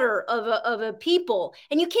 slaughter of a people,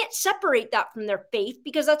 and you can't separate that from their faith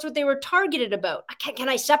because that's what they were targeted about. Can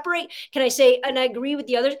I separate? Can I say, and I agree with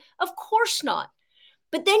the others? Of course not.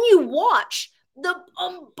 But then you watch the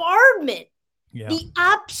bombardment, the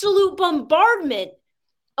absolute bombardment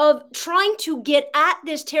of trying to get at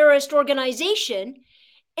this terrorist organization,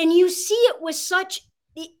 and you see it with such,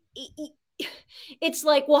 it's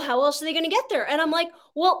like, well, how else are they going to get there? And I'm like,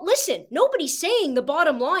 well, listen, nobody's saying the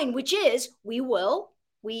bottom line, which is we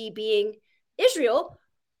being Israel,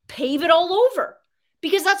 pave it all over,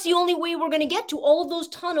 because that's the only way we're going to get to all of those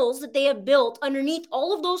tunnels that they have built underneath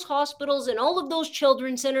all of those hospitals and all of those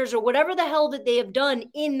children's centers or whatever the hell that they have done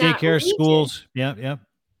in that daycare region. Schools. Yeah.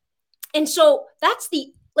 And so that's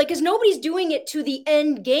because nobody's doing it to the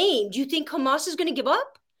end game. Do you think Hamas is going to give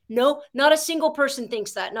up? No, not a single person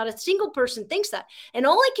thinks that. Not a single person thinks that. And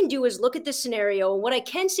all I can do is look at this scenario. And what I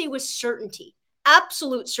can say with certainty,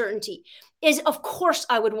 absolute certainty, is of course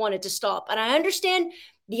I would want it to stop. And I understand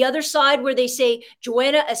the other side where they say,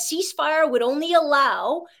 Joanna, a ceasefire would only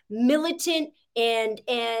allow militant and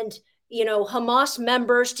Hamas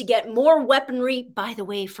members to get more weaponry, by the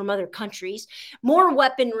way, from other countries, more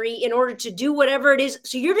weaponry in order to do whatever it is.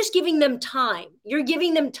 So you're just giving them time. You're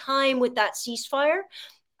giving them time with that ceasefire.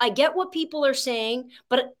 I get what people are saying,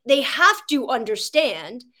 but they have to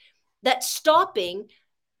understand that stopping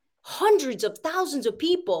hundreds of thousands of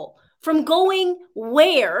people from going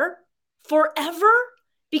where forever,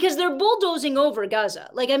 because they're bulldozing over Gaza.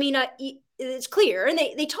 It's clear, and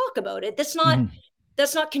they talk about it. That's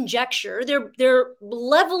not conjecture. They're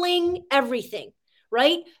leveling everything,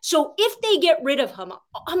 right? So if they get rid of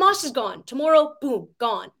Hamas is gone tomorrow, boom,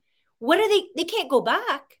 gone. What are they can't go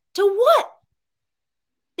back to what?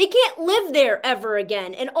 They can't live there ever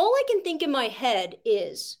again. And all I can think in my head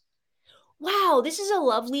is, wow, this is a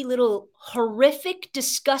lovely little horrific,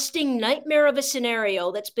 disgusting nightmare of a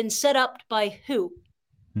scenario that's been set up by who?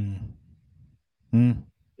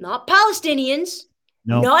 Not Palestinians,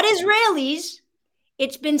 not Israelis.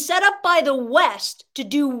 It's been set up by the West to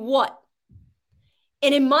do what?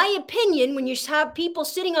 And in my opinion, when you have people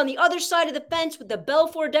sitting on the other side of the fence with the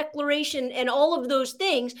Balfour Declaration and all of those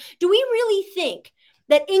things, do we really think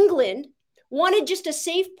that England wanted just a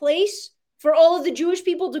safe place for all of the Jewish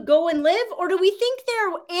people to go and live? Or do we think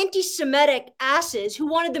they're anti-Semitic asses who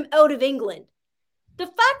wanted them out of England? The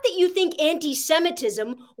fact that you think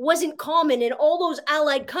anti-Semitism wasn't common in all those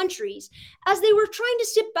allied countries as they were trying to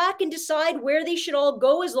sit back and decide where they should all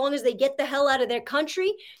go as long as they get the hell out of their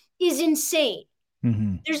country is insane.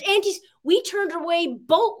 Mm-hmm. There's we turned away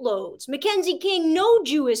boatloads. Mackenzie King, no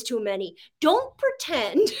Jew is too many. Don't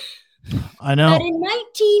pretend I know that in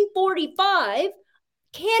 1945,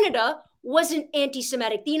 Canada wasn't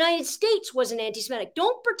anti-Semitic. The United States wasn't anti-Semitic.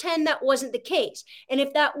 Don't pretend that wasn't the case. And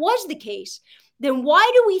if that was the case, then why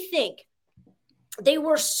do we think they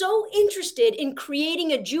were so interested in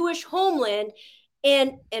creating a Jewish homeland?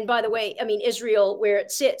 And by the way, I mean, Israel, where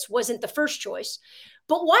it sits, wasn't the first choice.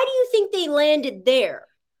 But why do you think they landed there?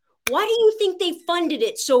 Why do you think they funded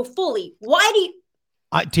it so fully? Why do you...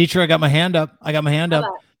 Teacher, I got my hand up. Right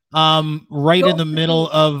in the middle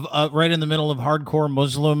of hardcore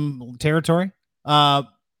Muslim territory.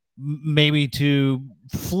 Maybe to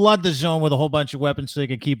flood the zone with a whole bunch of weapons so they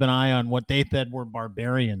could keep an eye on what they said were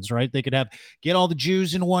barbarians, right? They could get all the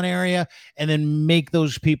Jews in one area and then make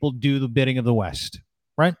those people do the bidding of the West,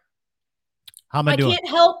 right? How am I doing?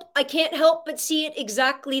 I can't help but see it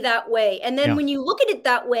exactly that way. And then when you look at it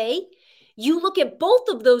that way, you look at both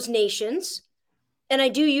of those nations, and I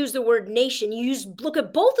do use the word nation. Look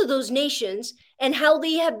at both of those nations and how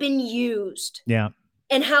they have been used. Yeah.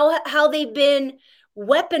 And how they've been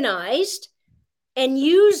weaponized and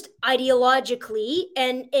used ideologically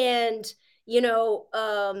and in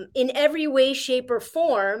every way, shape, or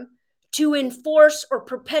form to enforce or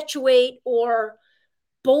perpetuate or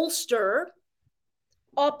bolster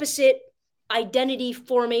opposite identity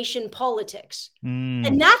formation politics.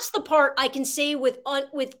 And that's the part I can say with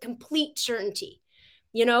complete certainty.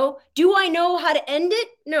 Do I know how to end it?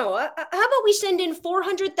 No. How about we send in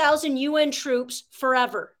 400,000 UN troops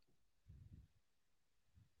forever?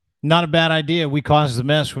 Not a bad idea. We caused the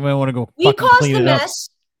mess. We might want to go. We caused the mess.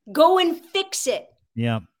 Go and fix it.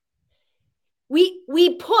 Yeah. We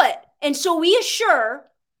and so we assure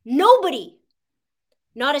nobody,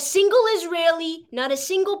 not a single Israeli, not a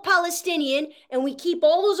single Palestinian, and we keep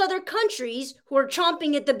all those other countries who are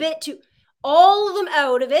chomping at the bit to all of them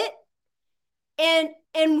out of it. And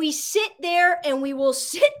we sit there and we will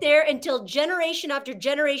sit there until generation after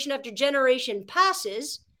generation after generation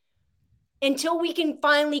passes until we can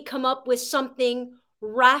finally come up with something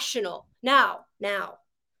rational. Now,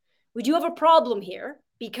 we do have a problem here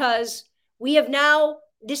because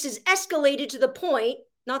this has escalated to the point,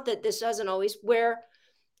 not that this hasn't always, where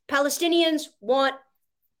Palestinians want,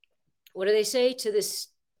 what do they say to this?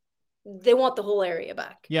 They want the whole area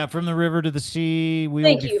back. Yeah, from the river to the sea.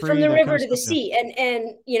 Thank you. From the river to the sea.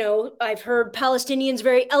 And I've heard Palestinians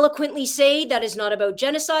very eloquently say that is not about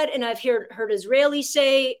genocide. And I've heard Israelis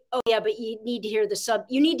say, oh yeah, but you need to hear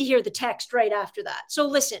the text right after that. So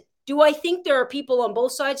listen, do I think there are people on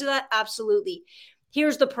both sides of that? Absolutely.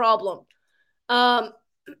 Here's the problem.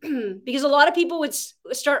 Because a lot of people would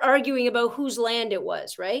start arguing about whose land it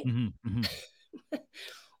was, right? Mm-hmm, mm-hmm.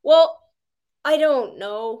 Well, I don't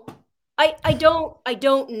know. I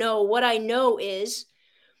don't know. What I know is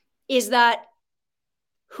that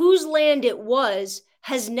whose land it was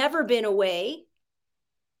has never been a way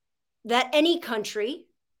that any country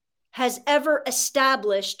has ever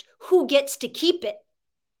established who gets to keep it.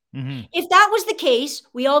 Mm-hmm. If that was the case,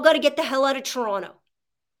 we all got to get the hell out of Toronto.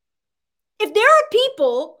 If there are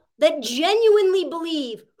people that genuinely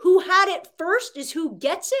believe who had it first is who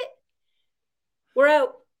gets it, we're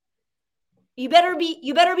out. You better be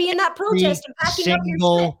in that protest and packing up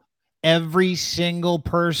your shit. Every single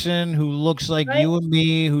person who looks like you and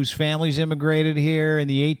me, whose family's immigrated here in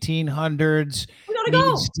the 1800s,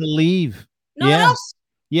 needs to leave. No one else.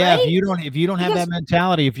 Yeah, right? if you don't have that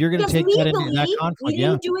mentality, if you're going to take that into that conflict, we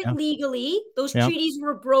didn't do it legally. Those treaties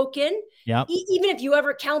were broken. Yeah. Even if you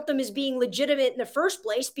ever count them as being legitimate in the first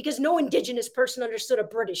place, because no Indigenous person understood a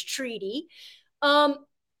British treaty. And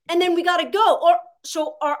then we got to go.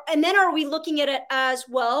 And then are we looking at it as,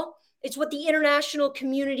 well, it's what the international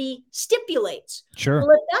community stipulates. Sure.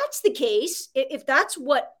 Well, if that's the case, if that's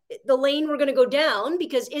what the lane we're going to go down,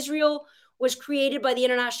 because Israel was created by the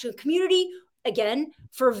international community, again,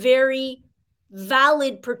 for very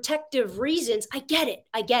valid protective reasons, I get it.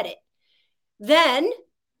 Then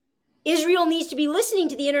Israel needs to be listening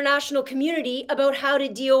to the international community about how to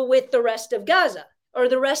deal with the rest of Gaza or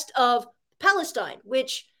the rest of Palestine,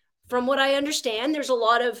 which, from what I understand, there's a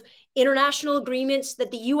lot of international agreements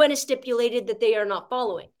that the UN has stipulated that they are not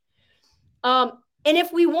following. And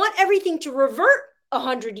if we want everything to revert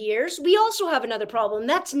 100 years, we also have another problem.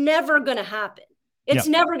 That's never going to happen. It's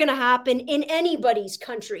never going to happen in anybody's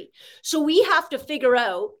country. So we have to figure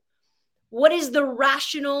out what is the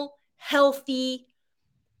rational, healthy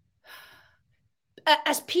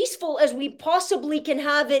as peaceful as we possibly can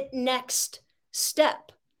have it next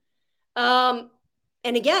step. And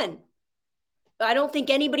again, I don't think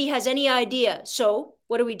anybody has any idea. So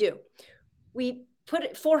what do? We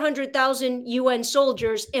put 400,000 UN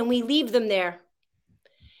soldiers and we leave them there.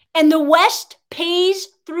 And the West pays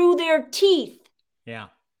through their teeth. Yeah,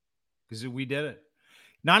 because we did it.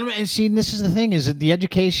 And see, this is the thing, is that the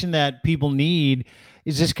education that people need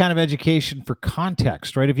is this kind of education for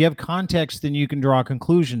context, right? If you have context, then you can draw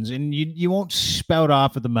conclusions, and you won't spout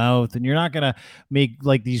off at the mouth, and you're not going to make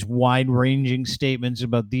like these wide-ranging statements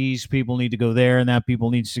about these people need to go there and that people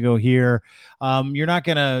needs to go here. You're not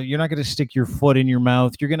gonna stick your foot in your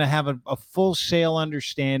mouth. You're gonna have a full sail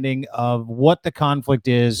understanding of what the conflict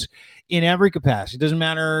is in every capacity. It doesn't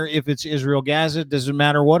matter if it's Israel, Gaza. It doesn't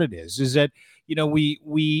matter what it is. Is that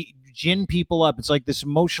we gin people up. It's like this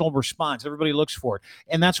emotional response. Everybody looks for it.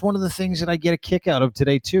 And that's one of the things that I get a kick out of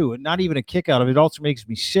today too. And not even a kick out of it, also makes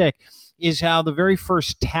me sick, is how the very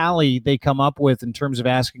first tally they come up with in terms of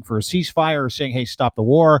asking for a ceasefire or saying, hey, stop the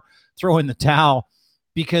war, throw in the towel,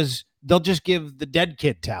 because they'll just give the dead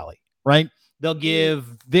kid tally, right? They'll give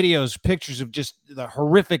videos, pictures of just the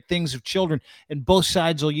horrific things of children, and both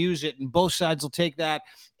sides will use it, and both sides will take that,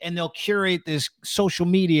 and they'll curate this social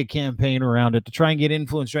media campaign around it to try and get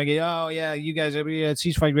influence, try and get, oh yeah, you guys,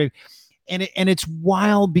 ceasefire, and it's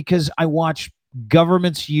wild because I watch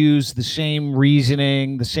governments use the same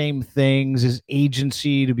reasoning, the same things as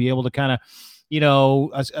agency to be able to kind of,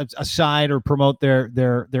 aside or promote their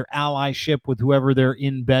allyship with whoever they're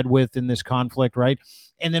in bed with in this conflict, right?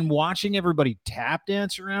 And then watching everybody tap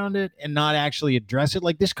dance around it and not actually address it.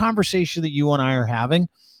 Like this conversation that you and I are having,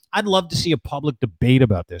 I'd love to see a public debate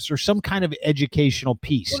about this or some kind of educational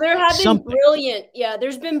piece. Well, there have been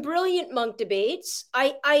there's been brilliant monk debates.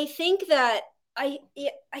 I think that I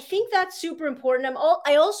think that's super important.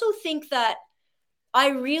 I also think that I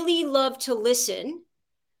really love to listen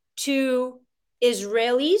to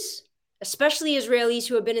Israelis, especially Israelis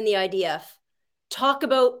who have been in the IDF, talk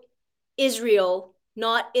about Israel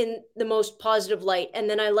not in the most positive light. And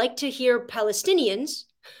then I like to hear Palestinians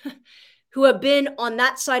who have been on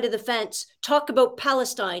that side of the fence talk about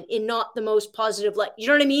Palestine in not the most positive light. You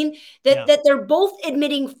know what I mean? That they're both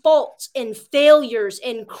admitting faults and failures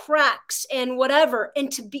and cracks and whatever. And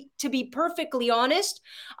to be perfectly honest,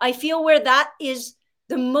 I feel where that is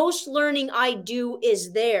the most learning I do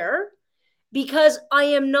is there, because I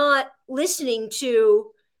am not listening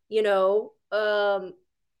to,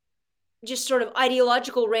 just sort of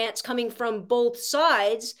ideological rants coming from both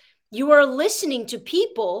sides. You are listening to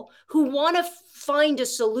people who want to find a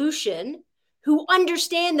solution, who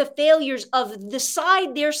understand the failures of the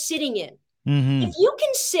side they're sitting in. Mm-hmm. If you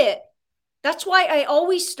can sit, that's why I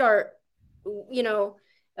always start,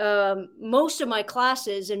 most of my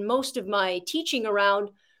classes and most of my teaching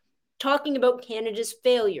around talking about Canada's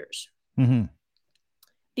failures. Mm-hmm.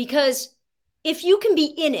 Because if you can be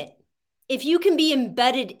in it, if you can be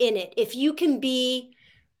embedded in it, if you can be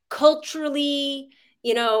culturally,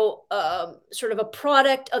 sort of a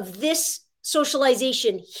product of this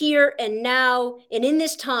socialization here and now and in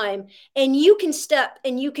this time, and you can step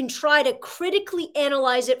and you can try to critically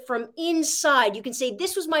analyze it from inside. You can say,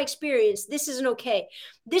 this was my experience. This isn't okay.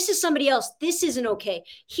 This is somebody else. This isn't okay.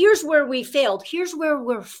 Here's where we failed. Here's where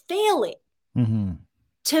we're failing. Mm-hmm.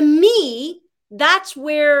 To me, that's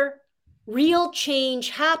where real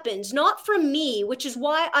change happens, not from me, which is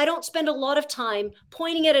why I don't spend a lot of time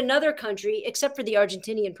pointing at another country, except for the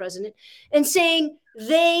Argentinian president, and saying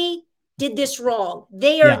they did this wrong.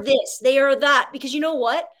 They are this, they are that. Because you know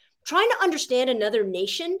what? Trying to understand another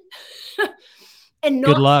nation and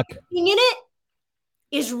not being in it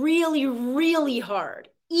is really, really hard.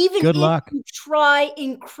 Even if you try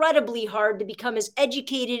incredibly hard to become as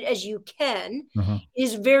educated as you can,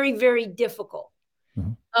 is very, very difficult.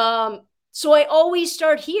 So I always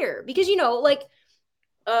start here because,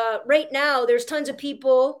 right now there's tons of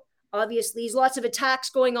people, obviously there's lots of attacks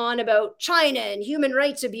going on about China and human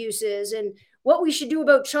rights abuses and what we should do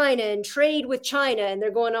about China and trade with China. And they're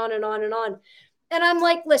going on and on and on. And I'm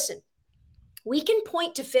like, listen, we can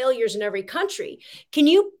point to failures in every country. Can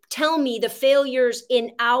you tell me the failures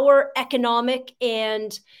in our economic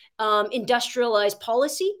and industrialized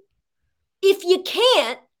policy? If you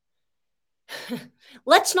can't,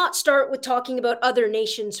 let's not start with talking about other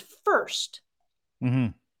nations first,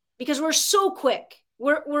 because we're so quick.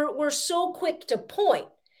 We're so quick to point.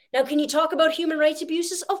 Now, can you talk about human rights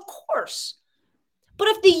abuses? Of course. But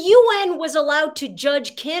if the UN was allowed to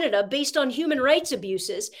judge Canada based on human rights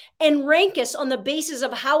abuses and rank us on the basis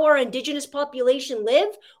of how our Indigenous population live,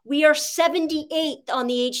 we are 78th on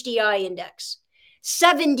the HDI index.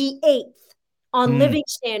 78th. on living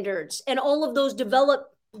standards and all of those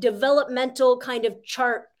developmental kind of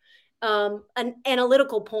chart and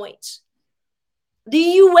analytical points. The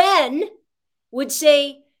UN would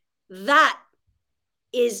say that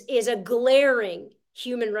is a glaring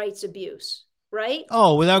human rights abuse, right?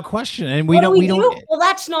 Oh, without question. And we don't. Well,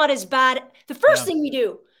 that's not as bad. The first thing we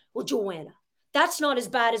do, well, Joanna, that's not as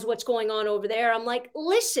bad as what's going on over there. I'm like,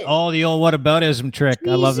 listen. Oh, the old whataboutism trick.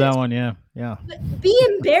 Jesus. I love that one. Yeah. Be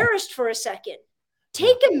embarrassed for a second.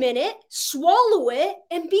 Take a minute, swallow it,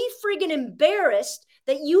 and be friggin' embarrassed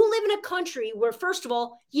that you live in a country where, first of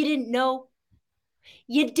all, you didn't know.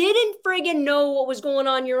 You didn't friggin' know what was going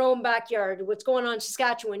on in your own backyard, what's going on in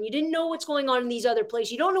Saskatchewan. You didn't know what's going on in these other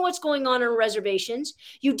places. You don't know what's going on reservations.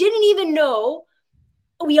 You didn't even know.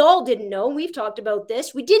 We all didn't know. We've talked about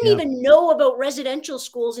this. We didn't even know about residential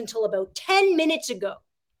schools until about 10 minutes ago.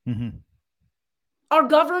 Mm-hmm. Our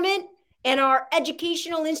government and our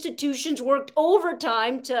educational institutions worked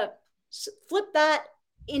overtime to flip that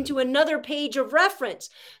into another page of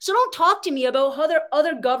reference. So don't talk to me about how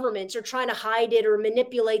other governments are trying to hide it or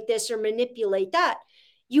manipulate this or manipulate that.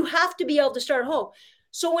 You have to be able to start home.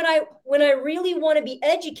 So when I really want to be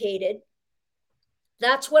educated,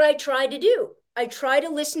 that's what I try to do. I try to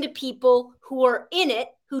listen to people who are in it,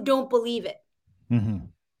 who don't believe it. Mm-hmm.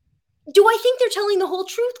 Do I think they're telling the whole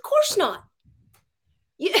truth? Of course not.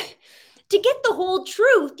 To get the whole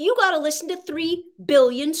truth, you got to listen to 3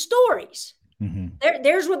 billion stories. Mm-hmm.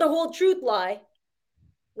 There's where the whole truth lie,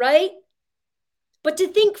 right? But to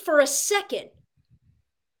think for a second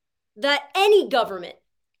that any government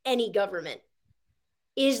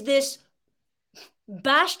is this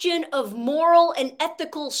bastion of moral and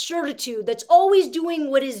ethical certitude that's always doing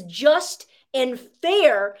what is just and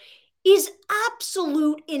fair is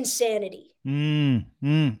absolute insanity. Oh,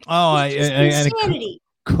 insanity.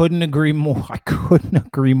 I couldn't agree more.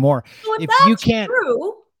 So if that's you can't,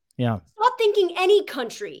 true, yeah, stop thinking any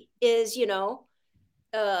country is,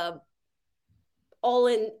 all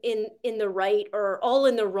in the right or all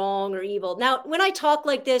in the wrong or evil. Now, when I talk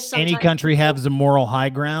like this, any country has the moral high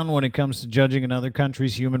ground when it comes to judging another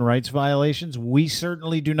country's human rights violations. We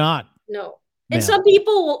certainly do not. No. And some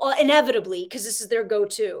people will inevitably, because this is their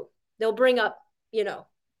go-to, they'll bring up,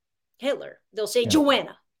 Hitler. They'll say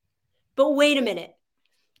Joanna. But wait a minute.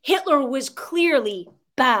 Hitler was clearly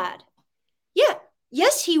bad. Yeah.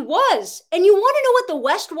 Yes, he was. And you want to know what the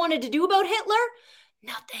West wanted to do about Hitler?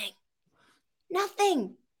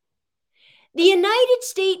 Nothing. The United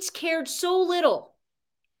States cared so little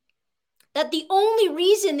that the only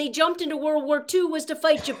reason they jumped into World War II was to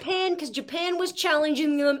fight Japan, because Japan was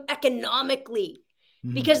challenging them economically,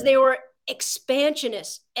 because they were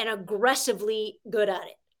expansionists and aggressively good at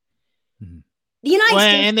it. Mm-hmm. The United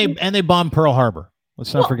States and they bombed Pearl Harbor.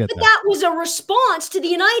 Let's not forget that. That was a response to the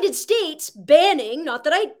United States banning, not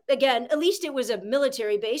that at least it was a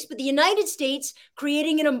military base, but the United States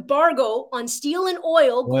creating an embargo on steel and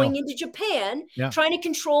oil going into Japan, trying to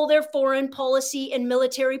control their foreign policy and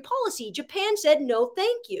military policy. Japan said, no,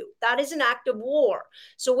 thank you. That is an act of war.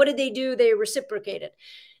 So what did they do? They reciprocated.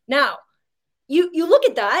 Now, you look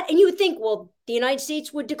at that and you would think, well, the United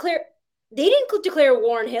States would declare. They didn't declare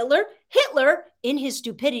war on Hitler. Hitler, in his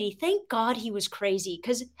stupidity, thank God he was crazy,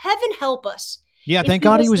 because heaven help us. Yeah, thank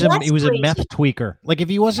God he was a meth tweaker. Like, if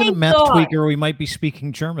he wasn't a meth tweaker, we might be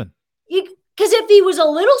speaking German. Because if he was a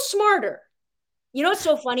little smarter, it's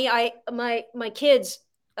so funny. My kids,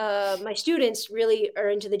 my students really are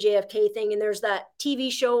into the JFK thing, and there's that TV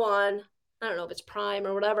show on, I don't know if it's Prime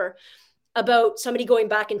or whatever, about somebody going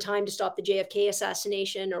back in time to stop the JFK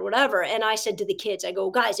assassination or whatever. And I said to the kids, I go,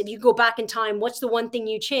 guys, if you go back in time, what's the one thing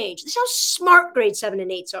you change? This is how smart grade 7 and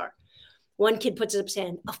 8s are. One kid puts up his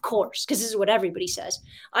hand, of course, because this is what everybody says.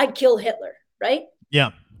 I'd kill Hitler, right?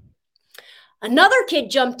 Yeah. Another kid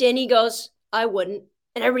jumped in. He goes, I wouldn't.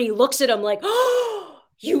 And everybody looks at him like, oh,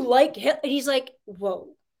 you like Hitler? And he's like,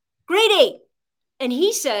 whoa, grade 8. And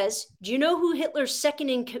he says, do you know who Hitler's second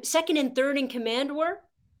and third in command were?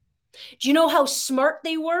 Do you know how smart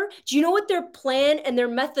they were? Do you know what their plan and their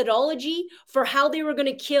methodology for how they were going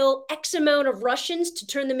to kill X amount of Russians to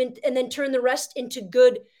turn them in and then turn the rest into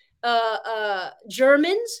good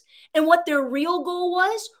Germans? And what their real goal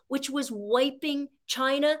was, which was wiping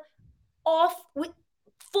China off, with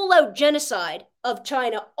full out genocide of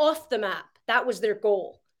China off the map. That was their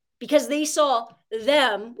goal, because they saw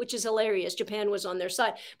them, which is hilarious. Japan was on their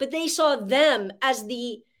side, but they saw them as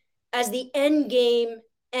the end game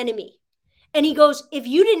enemy. And he goes, if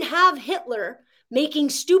you didn't have Hitler making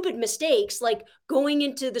stupid mistakes like going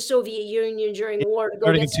into the Soviet Union during the war to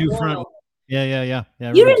go get oil, Yeah.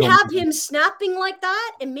 You didn't have him snapping like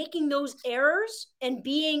that and making those errors and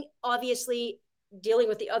being obviously dealing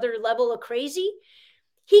with the other level of crazy.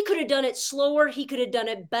 He could have done it slower. He could have done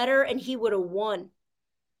it better, and he would have won.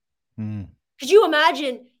 Could you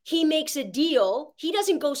imagine he makes a deal? He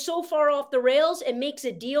doesn't go so far off the rails and makes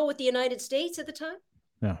a deal with the United States at the time.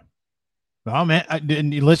 Yeah. Oh man!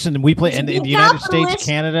 Listen, we played in the United States,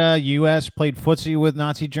 Canada, U.S. played footsie with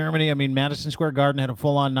Nazi Germany. I mean, Madison Square Garden had a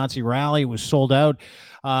full-on Nazi rally. It was sold out.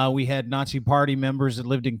 We had Nazi Party members that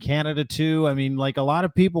lived in Canada too. I mean, like a lot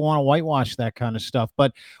of people want to whitewash that kind of stuff,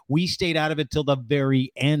 but we stayed out of it till the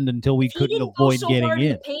very end until we couldn't avoid getting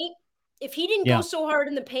in. If he didn't go so hard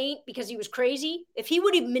in the paint because he was crazy, if he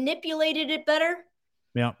would have manipulated it better,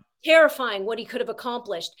 terrifying what he could have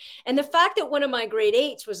accomplished. And the fact that one of my grade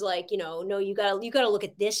 8s was like, no, you gotta look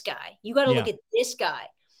at this guy. You gotta look at this guy.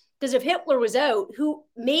 Because if Hitler was out, who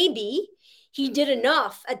maybe he did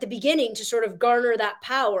enough at the beginning to sort of garner that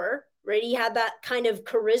power, right? He had that kind of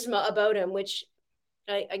charisma about him, which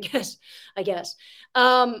I guess.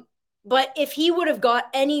 But if he would have got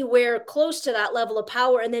anywhere close to that level of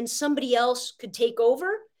power and then somebody else could take over,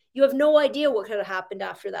 you have no idea what could have happened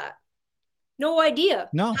after that. No idea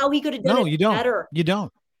how he could have done it better. You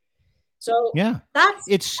don't. So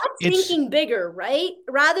that's thinking bigger, right?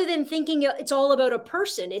 Rather than thinking it's all about a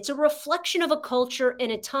person. It's a reflection of a culture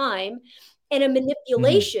and a time and a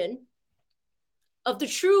manipulation of the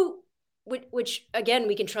true, which again,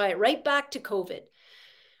 we can try it right back to COVID,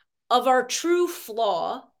 of our true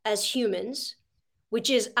flaw as humans,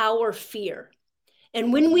 which is our fear.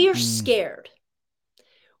 And when we are scared,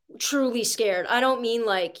 truly scared, I don't mean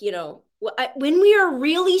like, when we are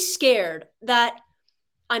really scared that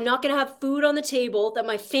I'm not going to have food on the table, that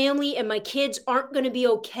my family and my kids aren't going to be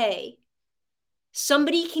okay,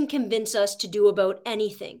 somebody can convince us to do about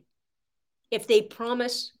anything if they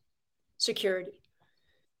promise security.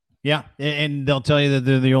 Yeah, and they'll tell you that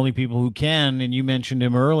they're the only people who can. And you mentioned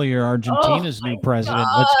him earlier, Argentina's new president.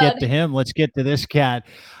 God. Let's get to him. Let's get to this cat.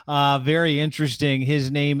 Very interesting.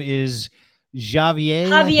 His name is Javier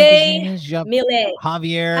Milei.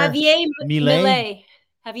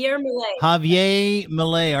 Javier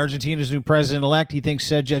Milei, Argentina's new president-elect. He thinks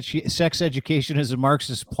sex education is a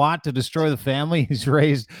Marxist plot to destroy the family. He's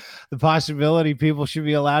raised the possibility people should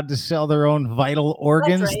be allowed to sell their own vital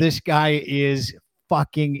organs. Right. This guy is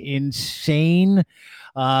fucking insane.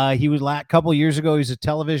 He was a couple years ago. He's a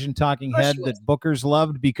television talking head that bookers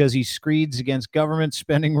loved because he screeds against government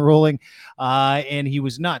spending ruling, and he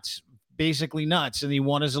was nuts. Basically nuts, and he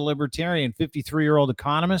won as a libertarian, 53-year-old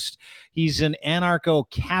economist. He's an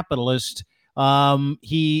anarcho-capitalist.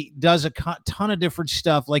 He does a ton of different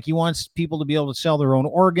stuff. Like he wants people to be able to sell their own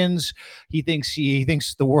organs. He thinks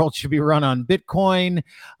the world should be run on Bitcoin.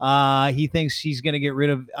 He thinks he's going to get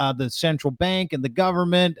rid of the central bank and the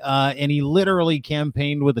government. And he literally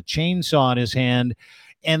campaigned with a chainsaw in his hand.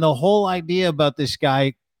 And the whole idea about this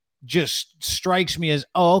guy just strikes me as,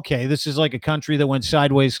 okay, this is like a country that went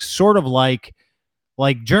sideways, sort of like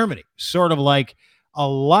Germany, sort of like a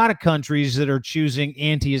lot of countries that are choosing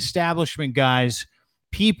anti-establishment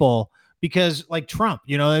people, because like Trump,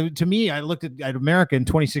 to me, I looked at America in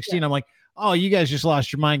 2016. I'm like, oh, you guys just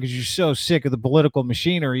lost your mind because you're so sick of the political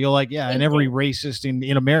machinery. You're like, and every racist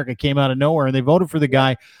in America came out of nowhere and they voted for the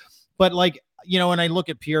guy. But like, and I look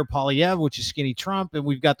at Pierre Poilievre, which is skinny Trump, and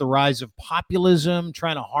we've got the rise of populism,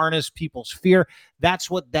 trying to harness people's fear.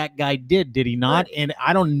 That's what that guy did he not? Right. And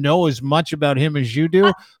I don't know as much about him as you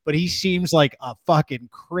do, but he seems like a fucking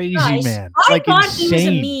crazy man. I thought insane. He was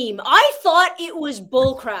a meme. I thought it was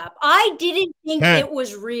bullcrap. I didn't think it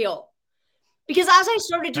was real. Because as I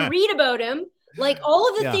started to read about him, like all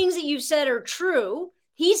of the things that you said are true.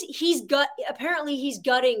 Apparently he's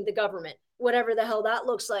gutting the government, whatever the hell that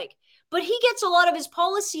looks like. But he gets a lot of his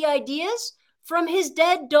policy ideas from his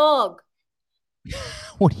dead dog.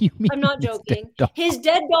 What do you mean? I'm not joking. His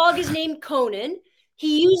dead dog is named Conan.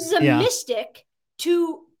 He uses a mystic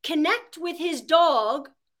to connect with his dog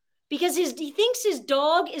because he thinks his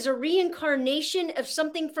dog is a reincarnation of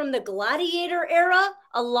something from the gladiator era,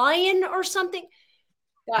 a lion or something.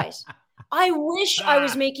 Guys, I wish I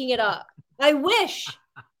was making it up. I wish.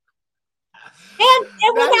 And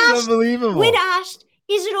when asked,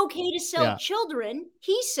 is it okay to sell children?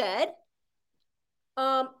 He said,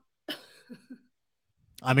 I'm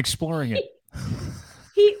exploring it.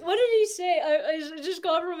 What did he say? I just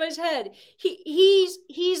got from his head.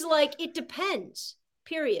 He's like, it depends,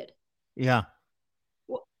 period. Yeah.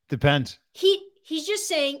 Depends. He's just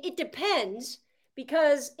saying it depends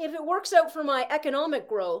because if it works out for my economic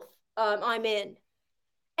growth, I'm in.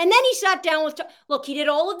 And then he sat down with, look, he did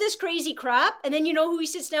all of this crazy crap. And then you know who he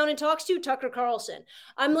sits down and talks to? Tucker Carlson.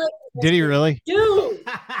 I'm like, did he really? Dude,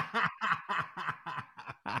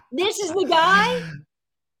 this is the guy?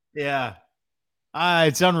 Yeah.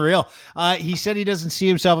 It's unreal. He said he doesn't see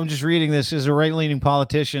himself, I'm just reading this, as a right-leaning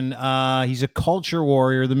politician. He's a culture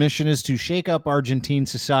warrior. The mission is to shake up Argentine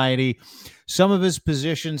society. Some of his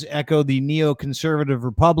positions echo the neoconservative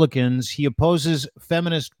Republicans. He opposes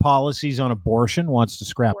feminist policies on abortion, wants to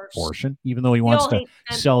scrap abortion, even though he wants to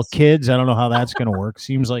sell kids. I don't know how that's going to work.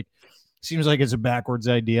 Seems like it's a backwards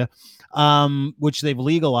idea, which they've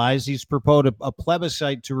legalized. He's proposed a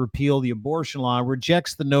plebiscite to repeal the abortion law,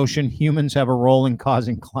 rejects the notion humans have a role in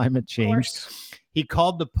causing climate change. He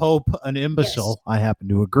called the Pope an imbecile. Yes. I happen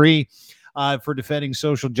to agree. For defending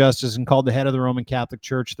social justice, and called the head of the Roman Catholic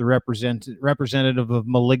Church the representative of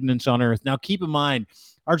malignance on earth. Now, keep in mind,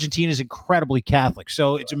 Argentina is incredibly Catholic,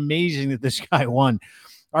 so it's amazing that this guy won.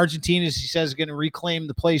 Argentina, he says, is going to reclaim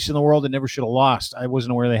the place in the world it never should have lost. I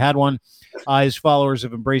wasn't aware they had one. His followers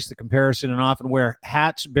have embraced the comparison and often wear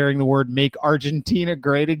hats bearing the word "Make Argentina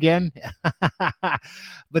Great Again."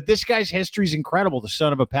 But this guy's history is incredible. The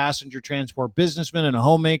son of a passenger transport businessman and a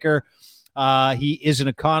homemaker. He is an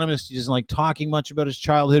economist. He doesn't like talking much about his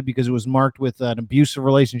childhood because it was marked with an abusive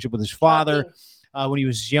relationship with his father. When he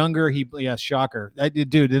was younger, shocker.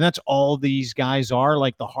 Dude, and that's all these guys are,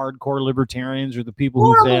 like the hardcore libertarians or the people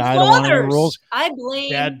who say, I don't want any rules. I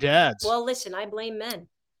blame dads. Well, listen, I blame men.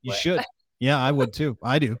 You should. Yeah, I would too.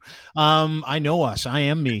 I do. I know us. I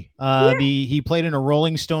am me. He played in a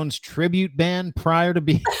Rolling Stones tribute band prior to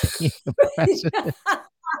being president.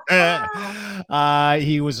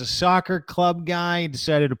 He was a soccer club guy. He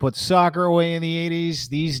decided to put soccer away in the 80s.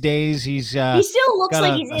 These days, he still looks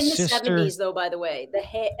like he's in the 70s, though, by the way.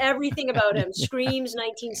 Everything about him screams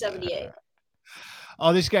 1978.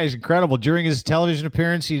 Oh, this guy's incredible. During his television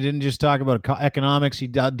appearance, he didn't just talk about economics. He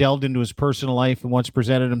delved into his personal life and once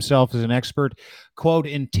presented himself as an expert, quote,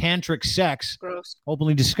 in tantric sex,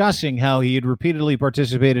 openly discussing how he had repeatedly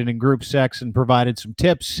participated in group sex and provided some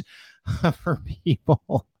tips for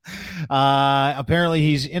people. Apparently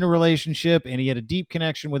he's in a relationship, and he had a deep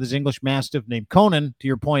connection with his English Mastiff named Conan, to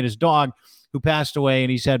your point, his dog, who passed away, and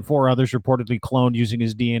he's had 4 others reportedly cloned using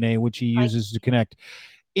his DNA, which he uses to connect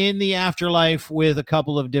in the afterlife with a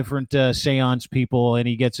couple of different seance people, and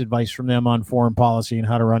he gets advice from them on foreign policy and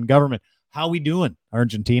how to run government. How we doing,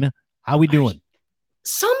 Argentina? How we doing?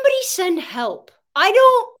 Somebody send help.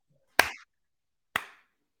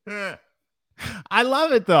 I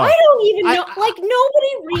love it, though. I don't even know. Like, nobody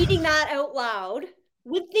reading that out loud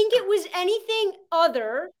would think it was anything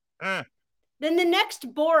other than the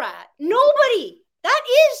next Borat. Nobody. That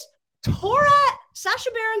is Borat.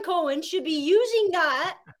 Sacha Baron Cohen should be using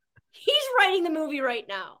that. He's writing the movie right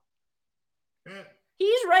now.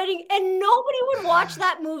 He's writing, and nobody would watch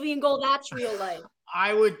that movie and go, that's real life.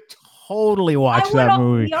 I would totally watch that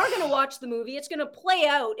movie. We are going to watch the movie. It's going to play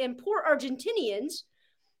out, and poor Argentinians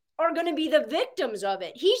are going to be the victims of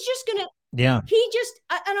it. He's just going to, and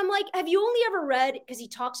I'm like, have you only ever read, because he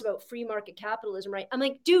talks about free market capitalism, right? I'm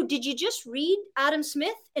like, dude, did you just read Adam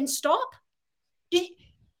Smith and stop? Did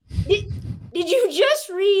you just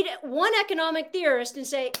read one economic theorist and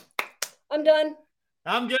say, I'm done?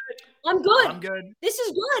 I'm good. I'm good. I'm good. This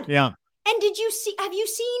is good. Yeah. And have you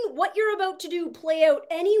seen what you're about to do play out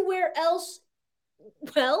anywhere else?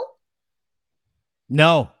 Well,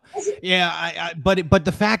 no. Yeah, but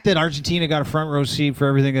the fact that Argentina got a front row seat for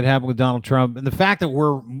everything that happened with Donald Trump, and the fact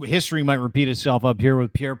that history might repeat itself up here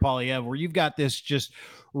with Pierre Poilievre, where you've got this just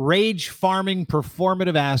rage farming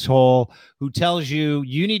performative asshole who tells you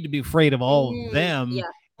need to be afraid of all of them,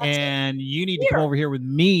 and you need to come over here with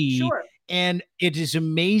me. Sure. And it is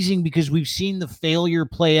amazing because we've seen the failure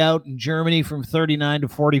play out in Germany from 39 to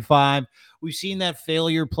 45. We've seen that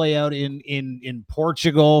failure play out in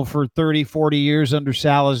Portugal for 30, 40 years under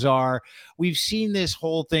Salazar. We've seen this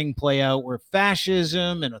whole thing play out where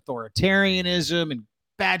fascism and authoritarianism and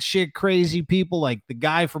batshit crazy people like the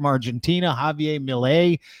guy from Argentina, Javier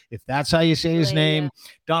Milei, if that's how you say his name,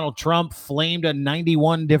 Donald Trump flamed on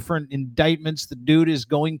 91 different indictments. The dude is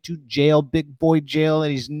going to jail, big boy jail,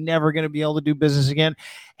 and he's never going to be able to do business again.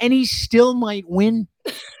 And he still might win.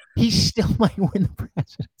 He still might win the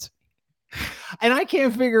presidency. And I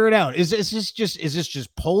can't figure it out. Is this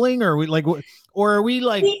just polling, or are we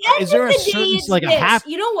like, is there a certain, like, a half?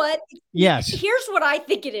 You know what? Yes. Here's what I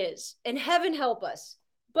think it is, and heaven help us.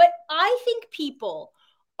 But I think people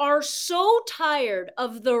are so tired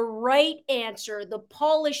of the right answer, the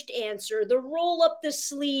polished answer, the roll up the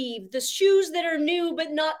sleeve, the shoes that are new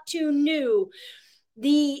but not too new,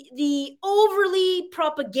 the overly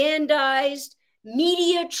propagandized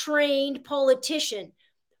media-trained politician.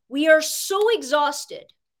 We are so exhausted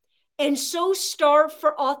and so starved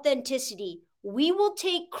for authenticity. We will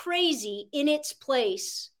take crazy in its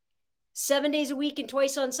place 7 days a week and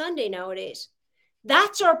twice on Sunday nowadays.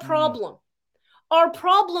 That's our problem. Our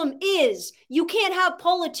problem is you can't have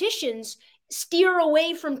politicians steer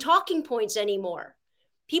away from talking points anymore.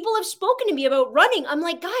 People have spoken to me about running. I'm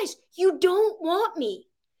like, guys, you don't want me.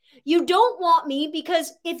 You don't want me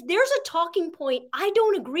because if there's a talking point I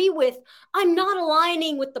don't agree with, I'm not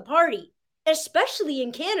aligning with the party. Especially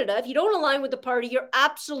in Canada, if you don't align with the party, you're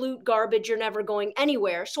absolute garbage. You're never going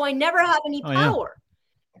anywhere. So I never have any power.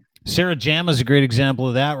 Yeah. Sarah Jama's a great example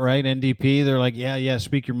of that, right? NDP, they're like, yeah,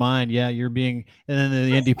 speak your mind. Yeah, you're being, and then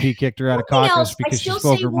the NDP kicked her out of caucus because she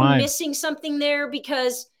spoke her mind. We're missing something there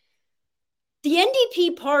because the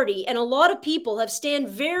NDP party and a lot of people have stand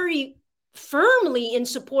very firmly in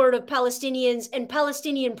support of Palestinians and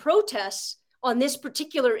Palestinian protests on this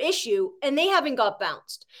particular issue, and they haven't got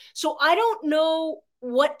bounced. So I don't know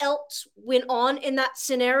what else went on in that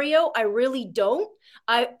scenario. I really don't.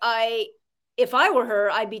 If I were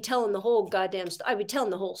her, I'd be telling the whole I'd be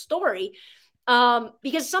telling the whole story,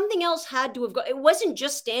 because something else had to have got. It wasn't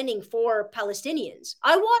just standing for Palestinians.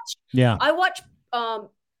 I watch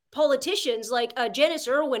politicians like Janice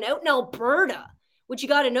Irwin out in Alberta, which you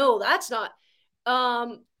got to know that's not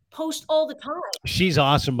post all the time. She's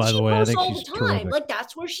awesome, by the way. I think all she's the time. Terrific. Like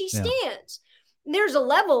that's where she stands. And there's a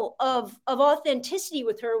level of authenticity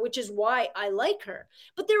with her, which is why I like her.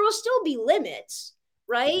 But there will still be limits,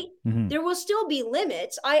 right? Mm-hmm. There will still be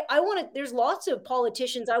limits. I want to. There's lots of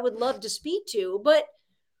politicians I would love to speak to, but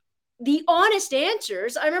the honest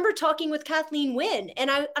answers. I remember talking with Kathleen Wynne,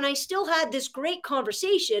 and I still had this great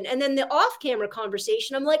conversation, and then the off-camera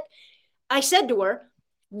conversation. I said to her,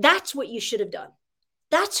 "That's what you should have done.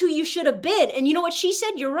 That's who you should have been." And you know what she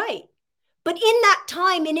said? You're right. But in that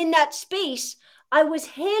time and in that space, I was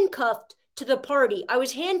handcuffed to the party. I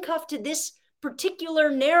was handcuffed to this particular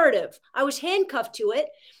narrative. I was handcuffed to it.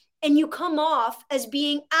 And you come off as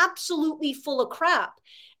being absolutely full of crap.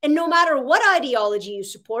 And no matter what ideology you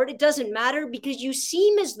support, it doesn't matter because you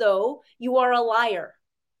seem as though you are a liar.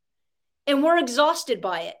 And we're exhausted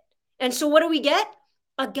by it. And so what do we get?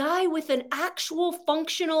 A guy with an actual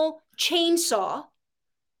functional chainsaw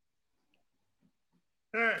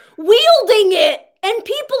wielding it, and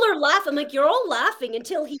people are laughing. Like, you're all laughing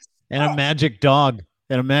until he's and a magic dog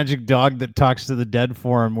that talks to the dead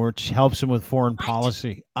for him, which helps him with foreign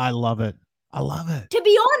policy. I love it. To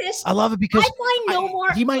be honest, I love it because I find no more.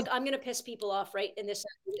 Look, I'm going to piss people off right in this.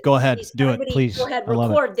 Go ahead, do it, please. Go ahead,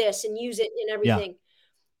 record this and use it in everything.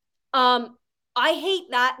 Yeah. I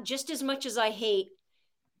hate that just as much as I hate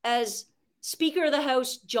as Speaker of the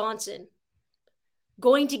House Johnson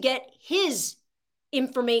going to get his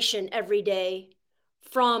information every day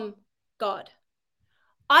from God.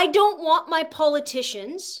 I don't want my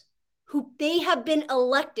politicians who they have been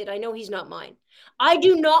elected. I know he's not mine. I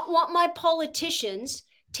do not want my politicians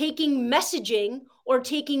taking messaging or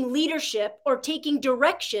taking leadership or taking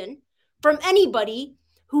direction from anybody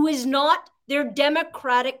who is not their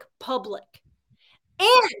democratic public.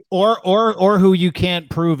 And or who you can't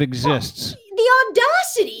prove exists. The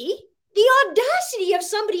audacity of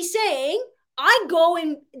somebody saying, I go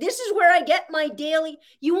and this is where I get my daily.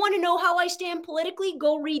 You want to know how I stand politically?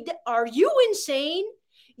 Go read. Are you insane?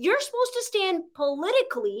 You're supposed to stand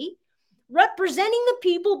politically representing the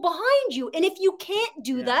people behind you. And if you can't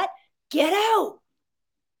do that, get out.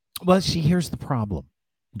 Well, see, here's the problem,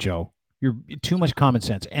 Joe. You're too much common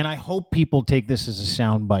sense. And I hope people take this as a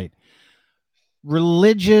soundbite.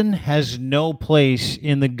 Religion has no place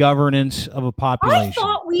in the governance of a population. I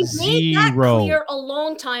thought we made that clear a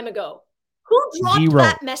long time ago. Who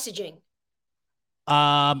dropped that messaging?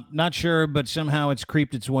 Not sure, but somehow it's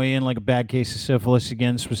creeped its way in like a bad case of syphilis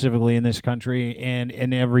again, specifically in this country and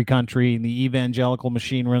in every country. The evangelical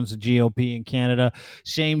machine runs the GOP in Canada.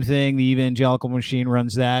 Same thing. The evangelical machine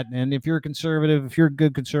runs that. And if you're a conservative, if you're a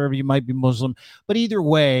good conservative, you might be Muslim. But either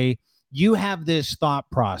way, you have this thought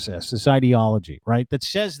process, this ideology, right, that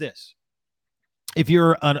says this. If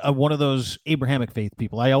you're one of those Abrahamic faith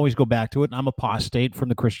people, I always go back to it, and I'm apostate from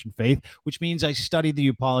the Christian faith, which means I studied the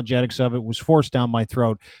apologetics of it, was forced down my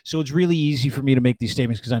throat. So it's really easy for me to make these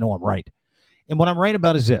statements because I know I'm right. And what I'm right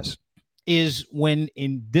about is this, is when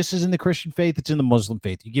this is in the Christian faith, it's in the Muslim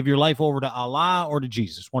faith. You give your life over to Allah or to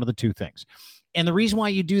Jesus, one of the two things. And the reason why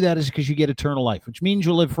you do that is because you get eternal life, which means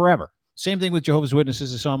you'll live forever. Same thing with Jehovah's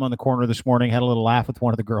Witnesses. I saw him on the corner this morning, had a little laugh with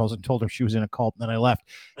one of the girls and told her she was in a cult, and then I left.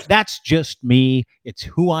 That's just me. It's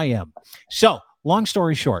who I am. So, long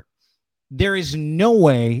story short, There is no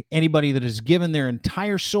way anybody that has given their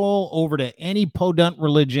entire soul over to any podunk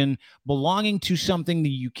religion belonging to something that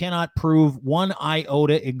you cannot prove one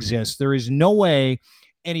iota exists. There is no way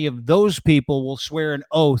any of those people will swear an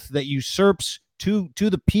oath that usurps to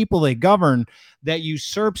the people they govern, that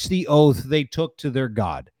usurps the oath they took to their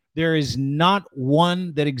God. There is not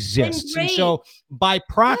one that exists. And so by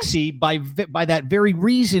proxy, by that very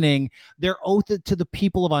reasoning, their oath to the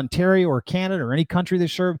people of Ontario or Canada or any country they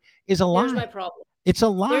serve is a lie. There's my problem. It's a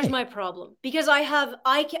lie. There's my problem. Because I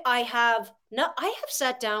have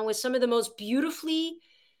sat down with some of the most beautifully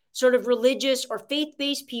sort of religious or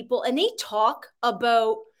faith-based people, and they talk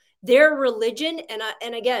about their religion.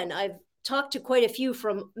 And again, I've talked to quite a few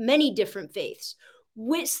from many different faiths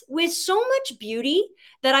with so much beauty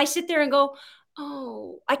that I sit there and go,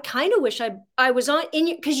 oh, I kind of wish I was on in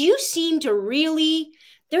you, because you seem to really,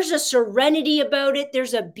 there's a serenity about it.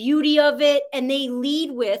 There's a beauty of it. And they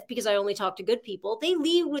lead with, because I only talk to good people, they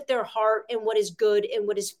lead with their heart and what is good and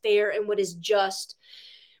what is fair and what is just.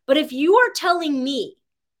 But if you are telling me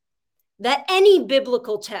that any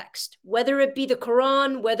biblical text, whether it be the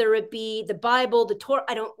Quran, whether it be the Bible, the Torah,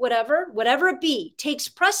 whatever it be, takes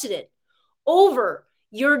precedent over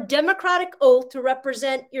your democratic oath to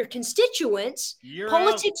represent your constituents,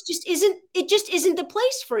 politics just isn't the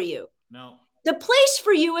place for you. No. The place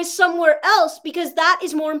for you is somewhere else, because that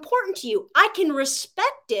is more important to you. I can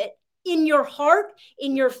respect it in your heart,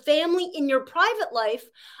 in your family, in your private life.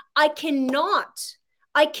 I cannot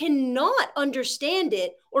understand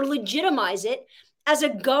it or legitimize it as a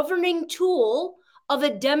governing tool of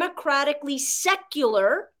a democratically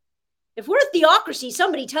secular. If we're a theocracy,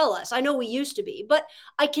 somebody tell us. I know we used to be, but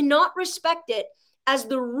I cannot respect it as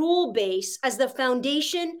the rule base, as the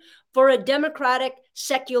foundation for a democratic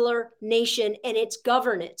secular nation and its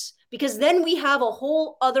governance, because then we have a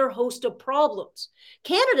whole other host of problems.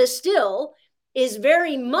 Canada still is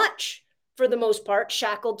very much, for the most part,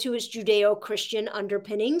 shackled to its Judeo-Christian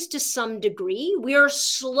underpinnings to some degree. We are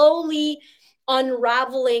slowly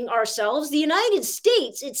unraveling ourselves. The United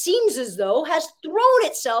States, it seems as though, has thrown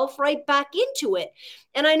itself right back into it.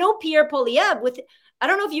 And I know Pierre Poilievre, I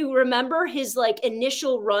don't know if you remember his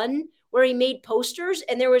initial run where he made posters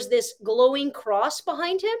and there was this glowing cross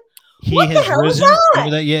behind him. What the hell is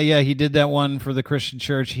that? Yeah, he did that one for the Christian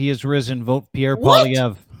Church. He has risen. Vote Pierre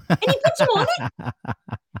Poilievre. And he puts him on it.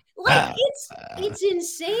 It's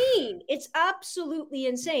insane. It's absolutely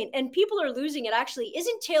insane. And people are losing it. Actually,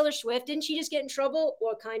 isn't Taylor Swift, didn't she just get in trouble?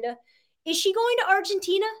 Well, kind of. Is she going to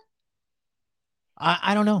Argentina?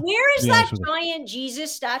 I don't know. Where is that giant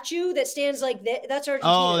Jesus statue that stands like that? That's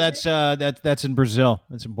Argentina. Oh, that's in Brazil.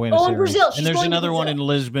 That's in Buenos Aires. In Brazil. And there's another one in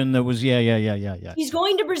Lisbon that was yeah. He's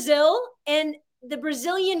going to Brazil, and the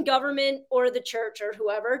Brazilian government or the church or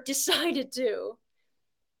whoever decided to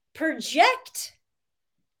project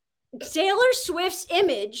Taylor Swift's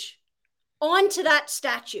image onto that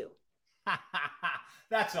statue.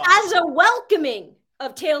 That's awesome. As a welcoming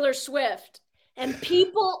of Taylor Swift. And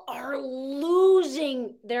people are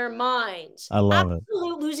losing their minds. I love it.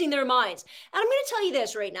 Absolutely losing their minds. And I'm going to tell you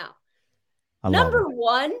this right now. Number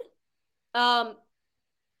one,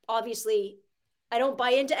 obviously, I don't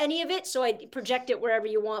buy into any of it, so I project it wherever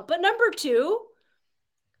you want. But number two,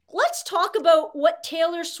 let's talk about what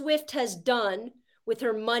Taylor Swift has done with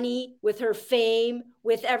her money, with her fame,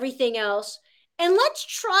 with everything else. And let's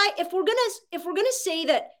try, if we're gonna say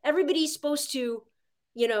that everybody's supposed to,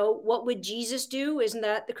 what would Jesus do? Isn't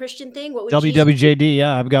that the Christian thing? What would WWJD?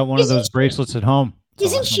 Yeah, I've got one of those bracelets at home.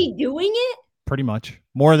 Isn't she doing it? Pretty much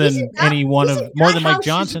more than more than Mike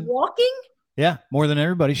Johnson. Walking? Yeah, more than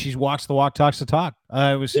everybody. She walks the walk, talks the talk.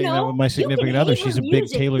 I was saying that with my significant other. She's a big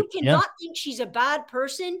Taylor. You cannot think she's a bad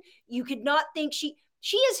person. You could not think she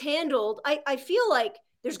has handled. I feel like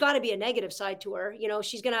there's got to be a negative side to her.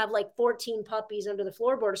 She's gonna have 14 puppies under the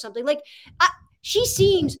floorboard or something.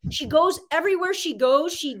 She goes everywhere she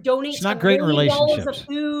goes. She donates She's not great in relationships. Of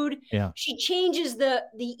food. Yeah. She changes the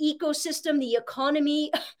ecosystem, the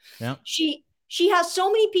economy. Yeah. She has so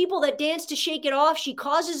many people that dance to shake it off. She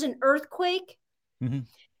causes an earthquake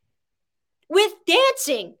with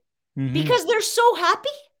dancing because they're so happy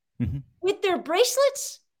with their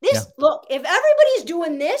bracelets. Look, if everybody's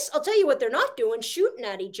doing this, I'll tell you what they're not doing: shooting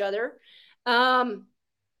at each other.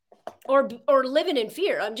 Or living in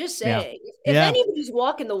fear. I'm just saying, if anybody's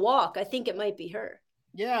walking the walk, I think it might be her.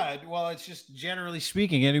 Yeah, well, it's just generally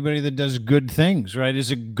speaking, anybody that does good things, right,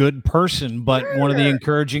 is a good person. But one of the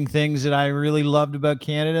encouraging things that I really loved about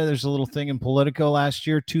Canada, there's a little thing in Politico last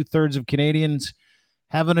year, 2/3 of Canadians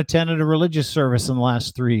haven't attended a religious service in the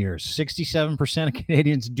last 3 years. 67% of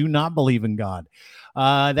Canadians do not believe in God.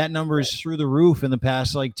 That number is through the roof in the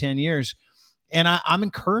past like 10 years. And I'm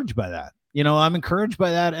encouraged by that. I'm encouraged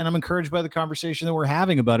by that. And I'm encouraged by the conversation that we're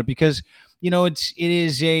having about it because,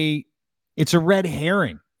 it's a red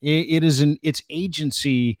herring. It's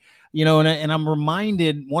agency, and I'm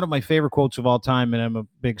reminded one of my favorite quotes of all time. And I'm a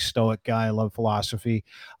big Stoic guy. I love philosophy.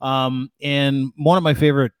 And one of my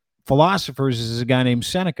favorite philosophers is a guy named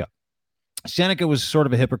Seneca. Seneca was sort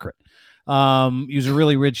of a hypocrite. He was a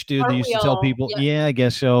really rich dude that used to tell people, yeah, I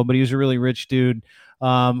guess so. But he was a really rich dude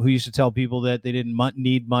who used to tell people that they didn't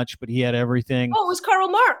need much, but he had everything. Oh, it was Karl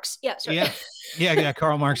Marx. Yeah, sorry. Yeah.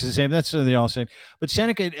 Karl Marx is the same. That's what they all say. But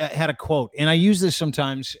Seneca had a quote, and I use this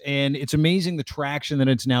sometimes, and it's amazing the traction that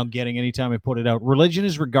it's now getting anytime I put it out. Religion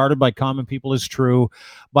is regarded by common people as true,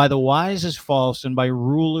 by the wise as false, and by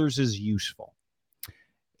rulers as useful.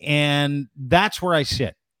 And that's where I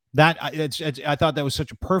sit. I thought that was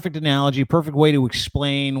such a perfect analogy, perfect way to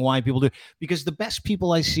explain why people do. Because the best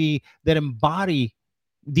people I see that embody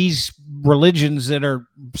these religions that are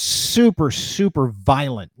super, super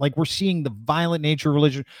violent, like we're seeing the violent nature of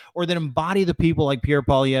religion, or that embody the people like Pierre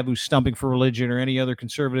Poilievre who's stumping for religion, or any other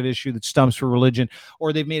conservative issue that stumps for religion,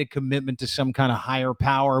 or they've made a commitment to some kind of higher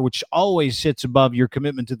power, which always sits above your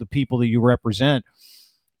commitment to the people that you represent.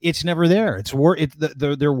 It's never there.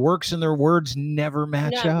 Their works and their words never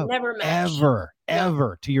match up. Never match.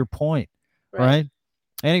 Ever, to your point. Right?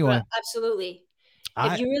 Anyway. Right, absolutely.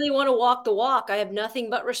 If you really want to walk the walk, I have nothing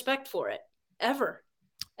but respect for it. Ever.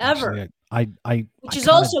 Which is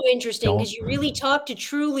also interesting because you really talk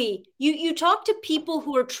to you talk to people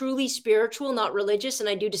who are truly spiritual, not religious, and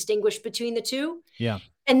I do distinguish between the two. Yeah.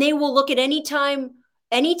 And they will look at any time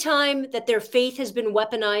that their faith has been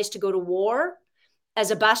weaponized to go to war as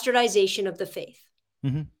a bastardization of the faith,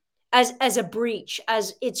 as a breach,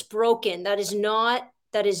 as it's broken. That is not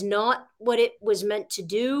what it was meant to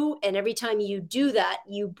do. And every time you do that,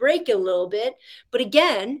 you break a little bit. But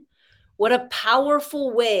again, what a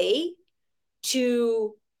powerful way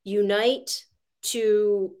to unite,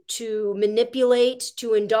 to manipulate,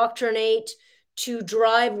 to indoctrinate, to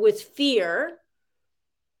drive with fear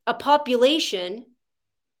a population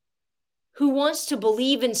who wants to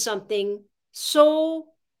believe in something so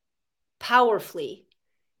powerfully,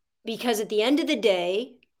 because at the end of the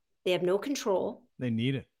day, they have no control. They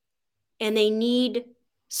need it. And they need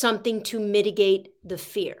something to mitigate the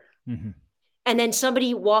fear. And then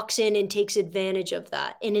somebody walks in and takes advantage of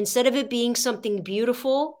that. And instead of it being something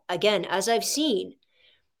beautiful, again, as I've seen,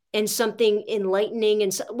 and something enlightening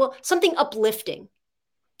and something uplifting,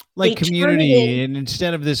 like community, and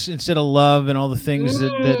instead of love and all the things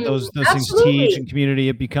that those things teach and community,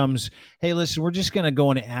 it becomes, hey, listen, we're just going to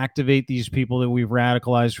go and activate these people that we've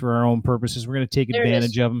radicalized for our own purposes. We're going to take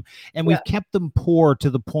advantage of them, and we've kept them poor to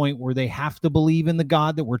the point where they have to believe in the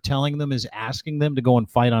God that we're telling them is asking them to go and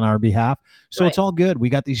fight on our behalf. So it's all good. We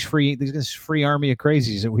got this free army of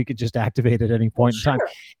crazies that we could just activate at any point in time,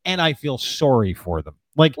 and I feel sorry for them.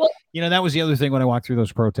 Like, that was the other thing when I walked through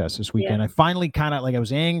those protests this weekend. I finally kind of I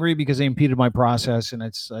was angry because they impeded my process. And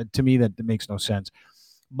it's to me that makes no sense.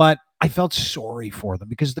 But I felt sorry for them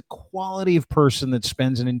because the quality of person that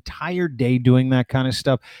spends an entire day doing that kind of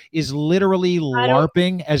stuff is literally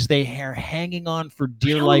LARPing as they are hanging on for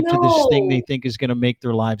dear life to this thing they think is going to make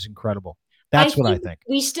their lives incredible. That's what I think.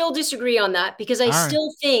 We still disagree on that because I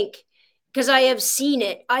still think, because I have seen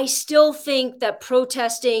it, I still think that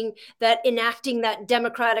protesting, that enacting that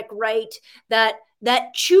democratic right, that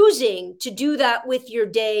choosing to do that with your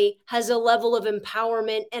day has a level of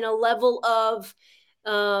empowerment and a level of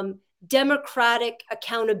democratic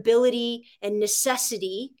accountability and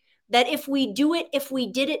necessity that if we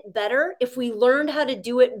did it better, if we learned how to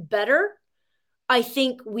do it better, I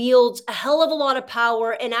think wields a hell of a lot of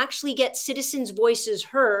power and actually gets citizens' voices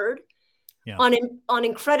heard on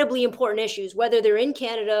incredibly important issues, whether they're in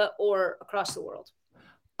Canada or across the world.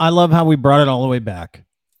 I love how we brought it all the way back.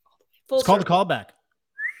 It's called a callback.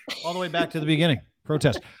 All the way back to the beginning.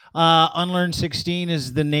 Protest. Unlearn16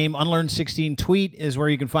 is the name. Unlearn16 tweet is where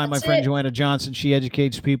you can find my friend Joanna Johnson. She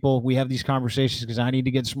educates people. We have these conversations because I need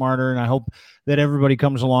to get smarter, and I hope that everybody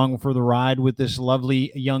comes along for the ride with this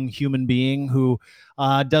lovely young human being who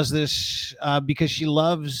does this because she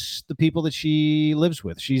loves the people that she lives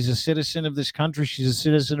with. She's a citizen of this country. She's a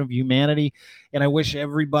citizen of humanity, and I wish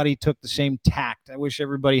everybody took the same tact. I wish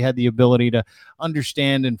everybody had the ability to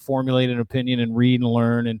understand and formulate an opinion and read and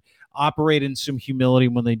learn. And operate in some humility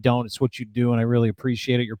when they don't. It's what you do, and I really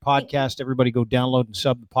appreciate it. Your podcast, everybody go download and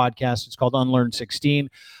sub the podcast. It's called Unlearn 16.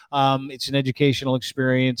 It's an educational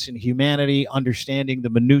experience in humanity, understanding the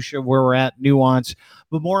minutia of where we're at, nuance.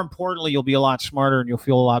 But more importantly, you'll be a lot smarter and you'll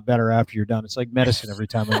feel a lot better after you're done. It's like medicine every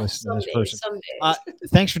time I listen to this person.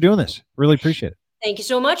 Thanks for doing this. Really appreciate it. Thank you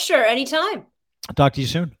so much, sir. Anytime. I'll talk to you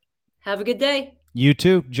soon. Have a good day. You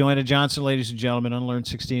too. Joanna Johnson, ladies and gentlemen. Unlearn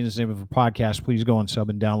 16 is the name of her podcast. Please go and sub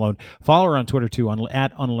and download. Follow her on Twitter too,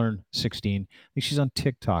 at Unlearn 16. I think she's on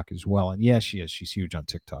TikTok as well. And yes, she is. She's huge on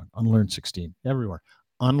TikTok. Unlearn 16 everywhere.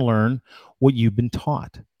 Unlearn what you've been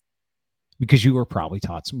taught, because you were probably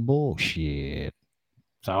taught some bullshit.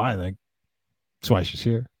 So I think that's why she's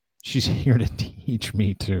here. She's here to teach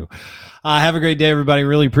me too. Have a great day, everybody.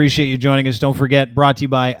 Really appreciate you joining us. Don't forget, brought to you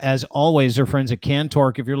by, as always, our friends at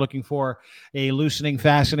CanTorque. If you're looking for a loosening,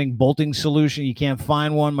 fastening, bolting solution, you can't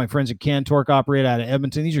find one. My friends at CanTorque operate out of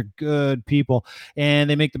Edmonton. These are good people, and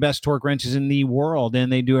they make the best torque wrenches in the world,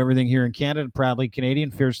 and they do everything here in Canada. Proudly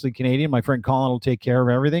Canadian, fiercely Canadian. My friend Colin will take care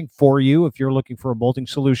of everything for you if you're looking for a bolting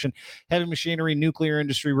solution. Heavy machinery, nuclear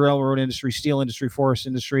industry, railroad industry, steel industry, forest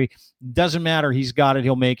industry. Doesn't matter. He's got it.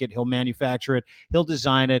 He'll make it. He'll manufacture it. He'll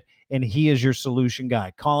design it. And he is your solution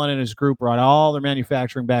guy. Colin and his group brought all their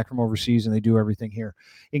manufacturing back from overseas, and they do everything here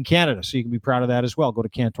in Canada. So you can be proud of that as well. Go to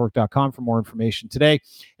cantorque.com for more information today.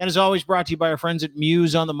 And as always, brought to you by our friends at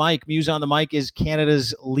Muse on the Mic. Muse on the Mic is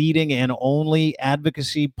Canada's leading and only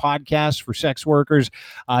advocacy podcast for sex workers.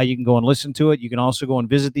 You can go and listen to it. You can also go and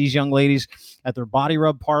visit these young ladies at their body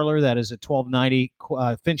rub parlor. That is at 1290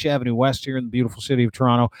 Finch Avenue West here in the beautiful city of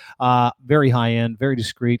Toronto. Very high end, very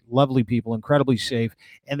discreet, lovely people, incredibly safe.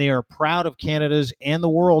 And they are proud of Canada's and the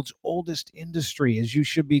world's oldest industry, as you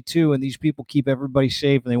should be too. And these people keep everybody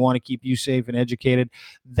safe, and they want to keep you safe and educated.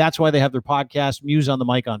 That's why they have their podcast, Muse on the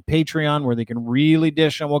Mic, on Patreon, where they can really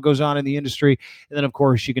dish on what goes on in the industry. And then, of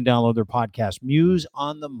course, you can download their podcast, Muse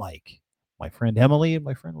on the Mic. My friend Emily and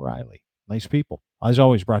my friend Riley. Nice people. As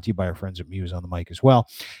always, brought to you by our friends at Muse on the Mic as well.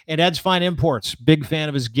 And Ed's Fine Imports, big fan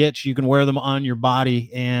of his Gitch. You can wear them on your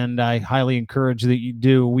body, and I highly encourage that you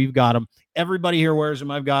do. We've got them. Everybody here wears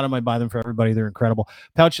them. I've got them. I buy them for everybody. They're incredible.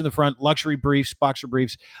 Pouch in the front, luxury briefs, boxer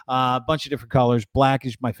briefs, a bunch of different colors. Black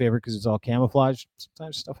is my favorite because it's all camouflage.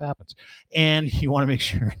 Sometimes stuff happens, and you want to make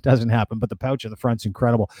sure it doesn't happen. But the pouch in the front's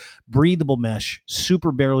incredible. Breathable mesh,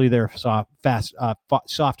 super barely there, soft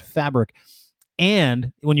fabric.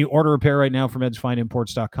 And when you order a pair right now from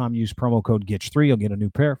edsfineimports.com, use promo code GITCH3. You'll get a new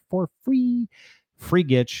pair for free. Free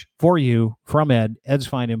Gitch for you from Ed, Ed's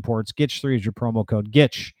Fine Imports. GITCH3 is your promo code.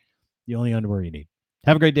 Gitch, the only underwear you need.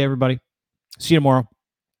 Have a great day, everybody. See you tomorrow.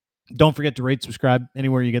 Don't forget to rate, subscribe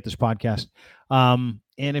anywhere you get this podcast. And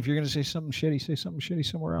if you're going to say something shitty, say something shitty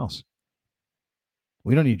somewhere else.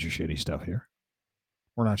 We don't need your shitty stuff here.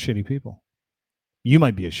 We're not shitty people. You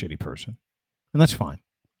might be a shitty person, and that's fine.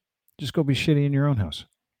 Just go be shitty in your own house.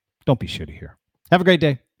 Don't be shitty here. Have a great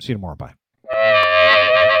day. See you tomorrow. Bye.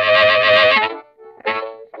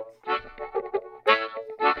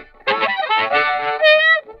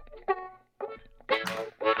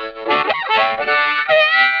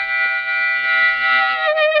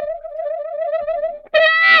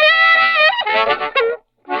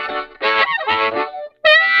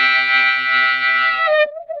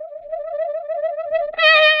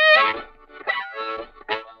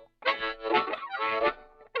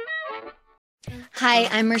 Hi,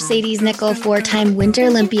 I'm Mercedes Nichol, four-time Winter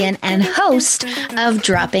Olympian and host of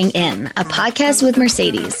Dropping In, a podcast with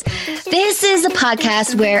Mercedes. This is a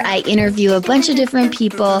podcast where I interview a bunch of different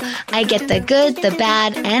people. I get the good, the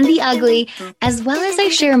bad, and the ugly, as well as I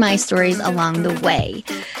share my stories along the way.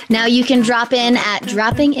 Now you can drop in at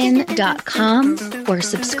droppingin.com or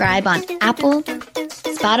subscribe on Apple,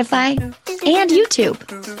 Spotify, and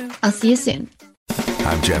YouTube. I'll see you soon.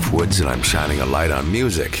 I'm Jeff Woods, and I'm shining a light on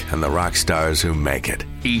music and the rock stars who make it.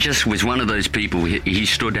 He just was one of those people, he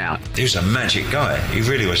stood out. He was a magic guy. He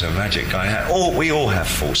really was a magic guy. We all have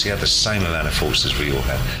faults. He had the same amount of faults as we all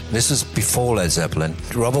had. This was before Led Zeppelin.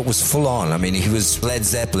 Robert was full on. I mean, he was Led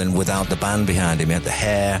Zeppelin without the band behind him. He had the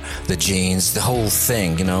hair, the jeans, the whole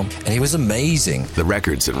thing, you know. And he was amazing. The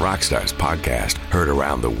Records and Rockstars podcast, heard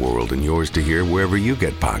around the world and yours to hear wherever you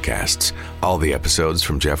get podcasts. All the episodes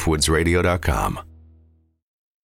from JeffWoodsRadio.com.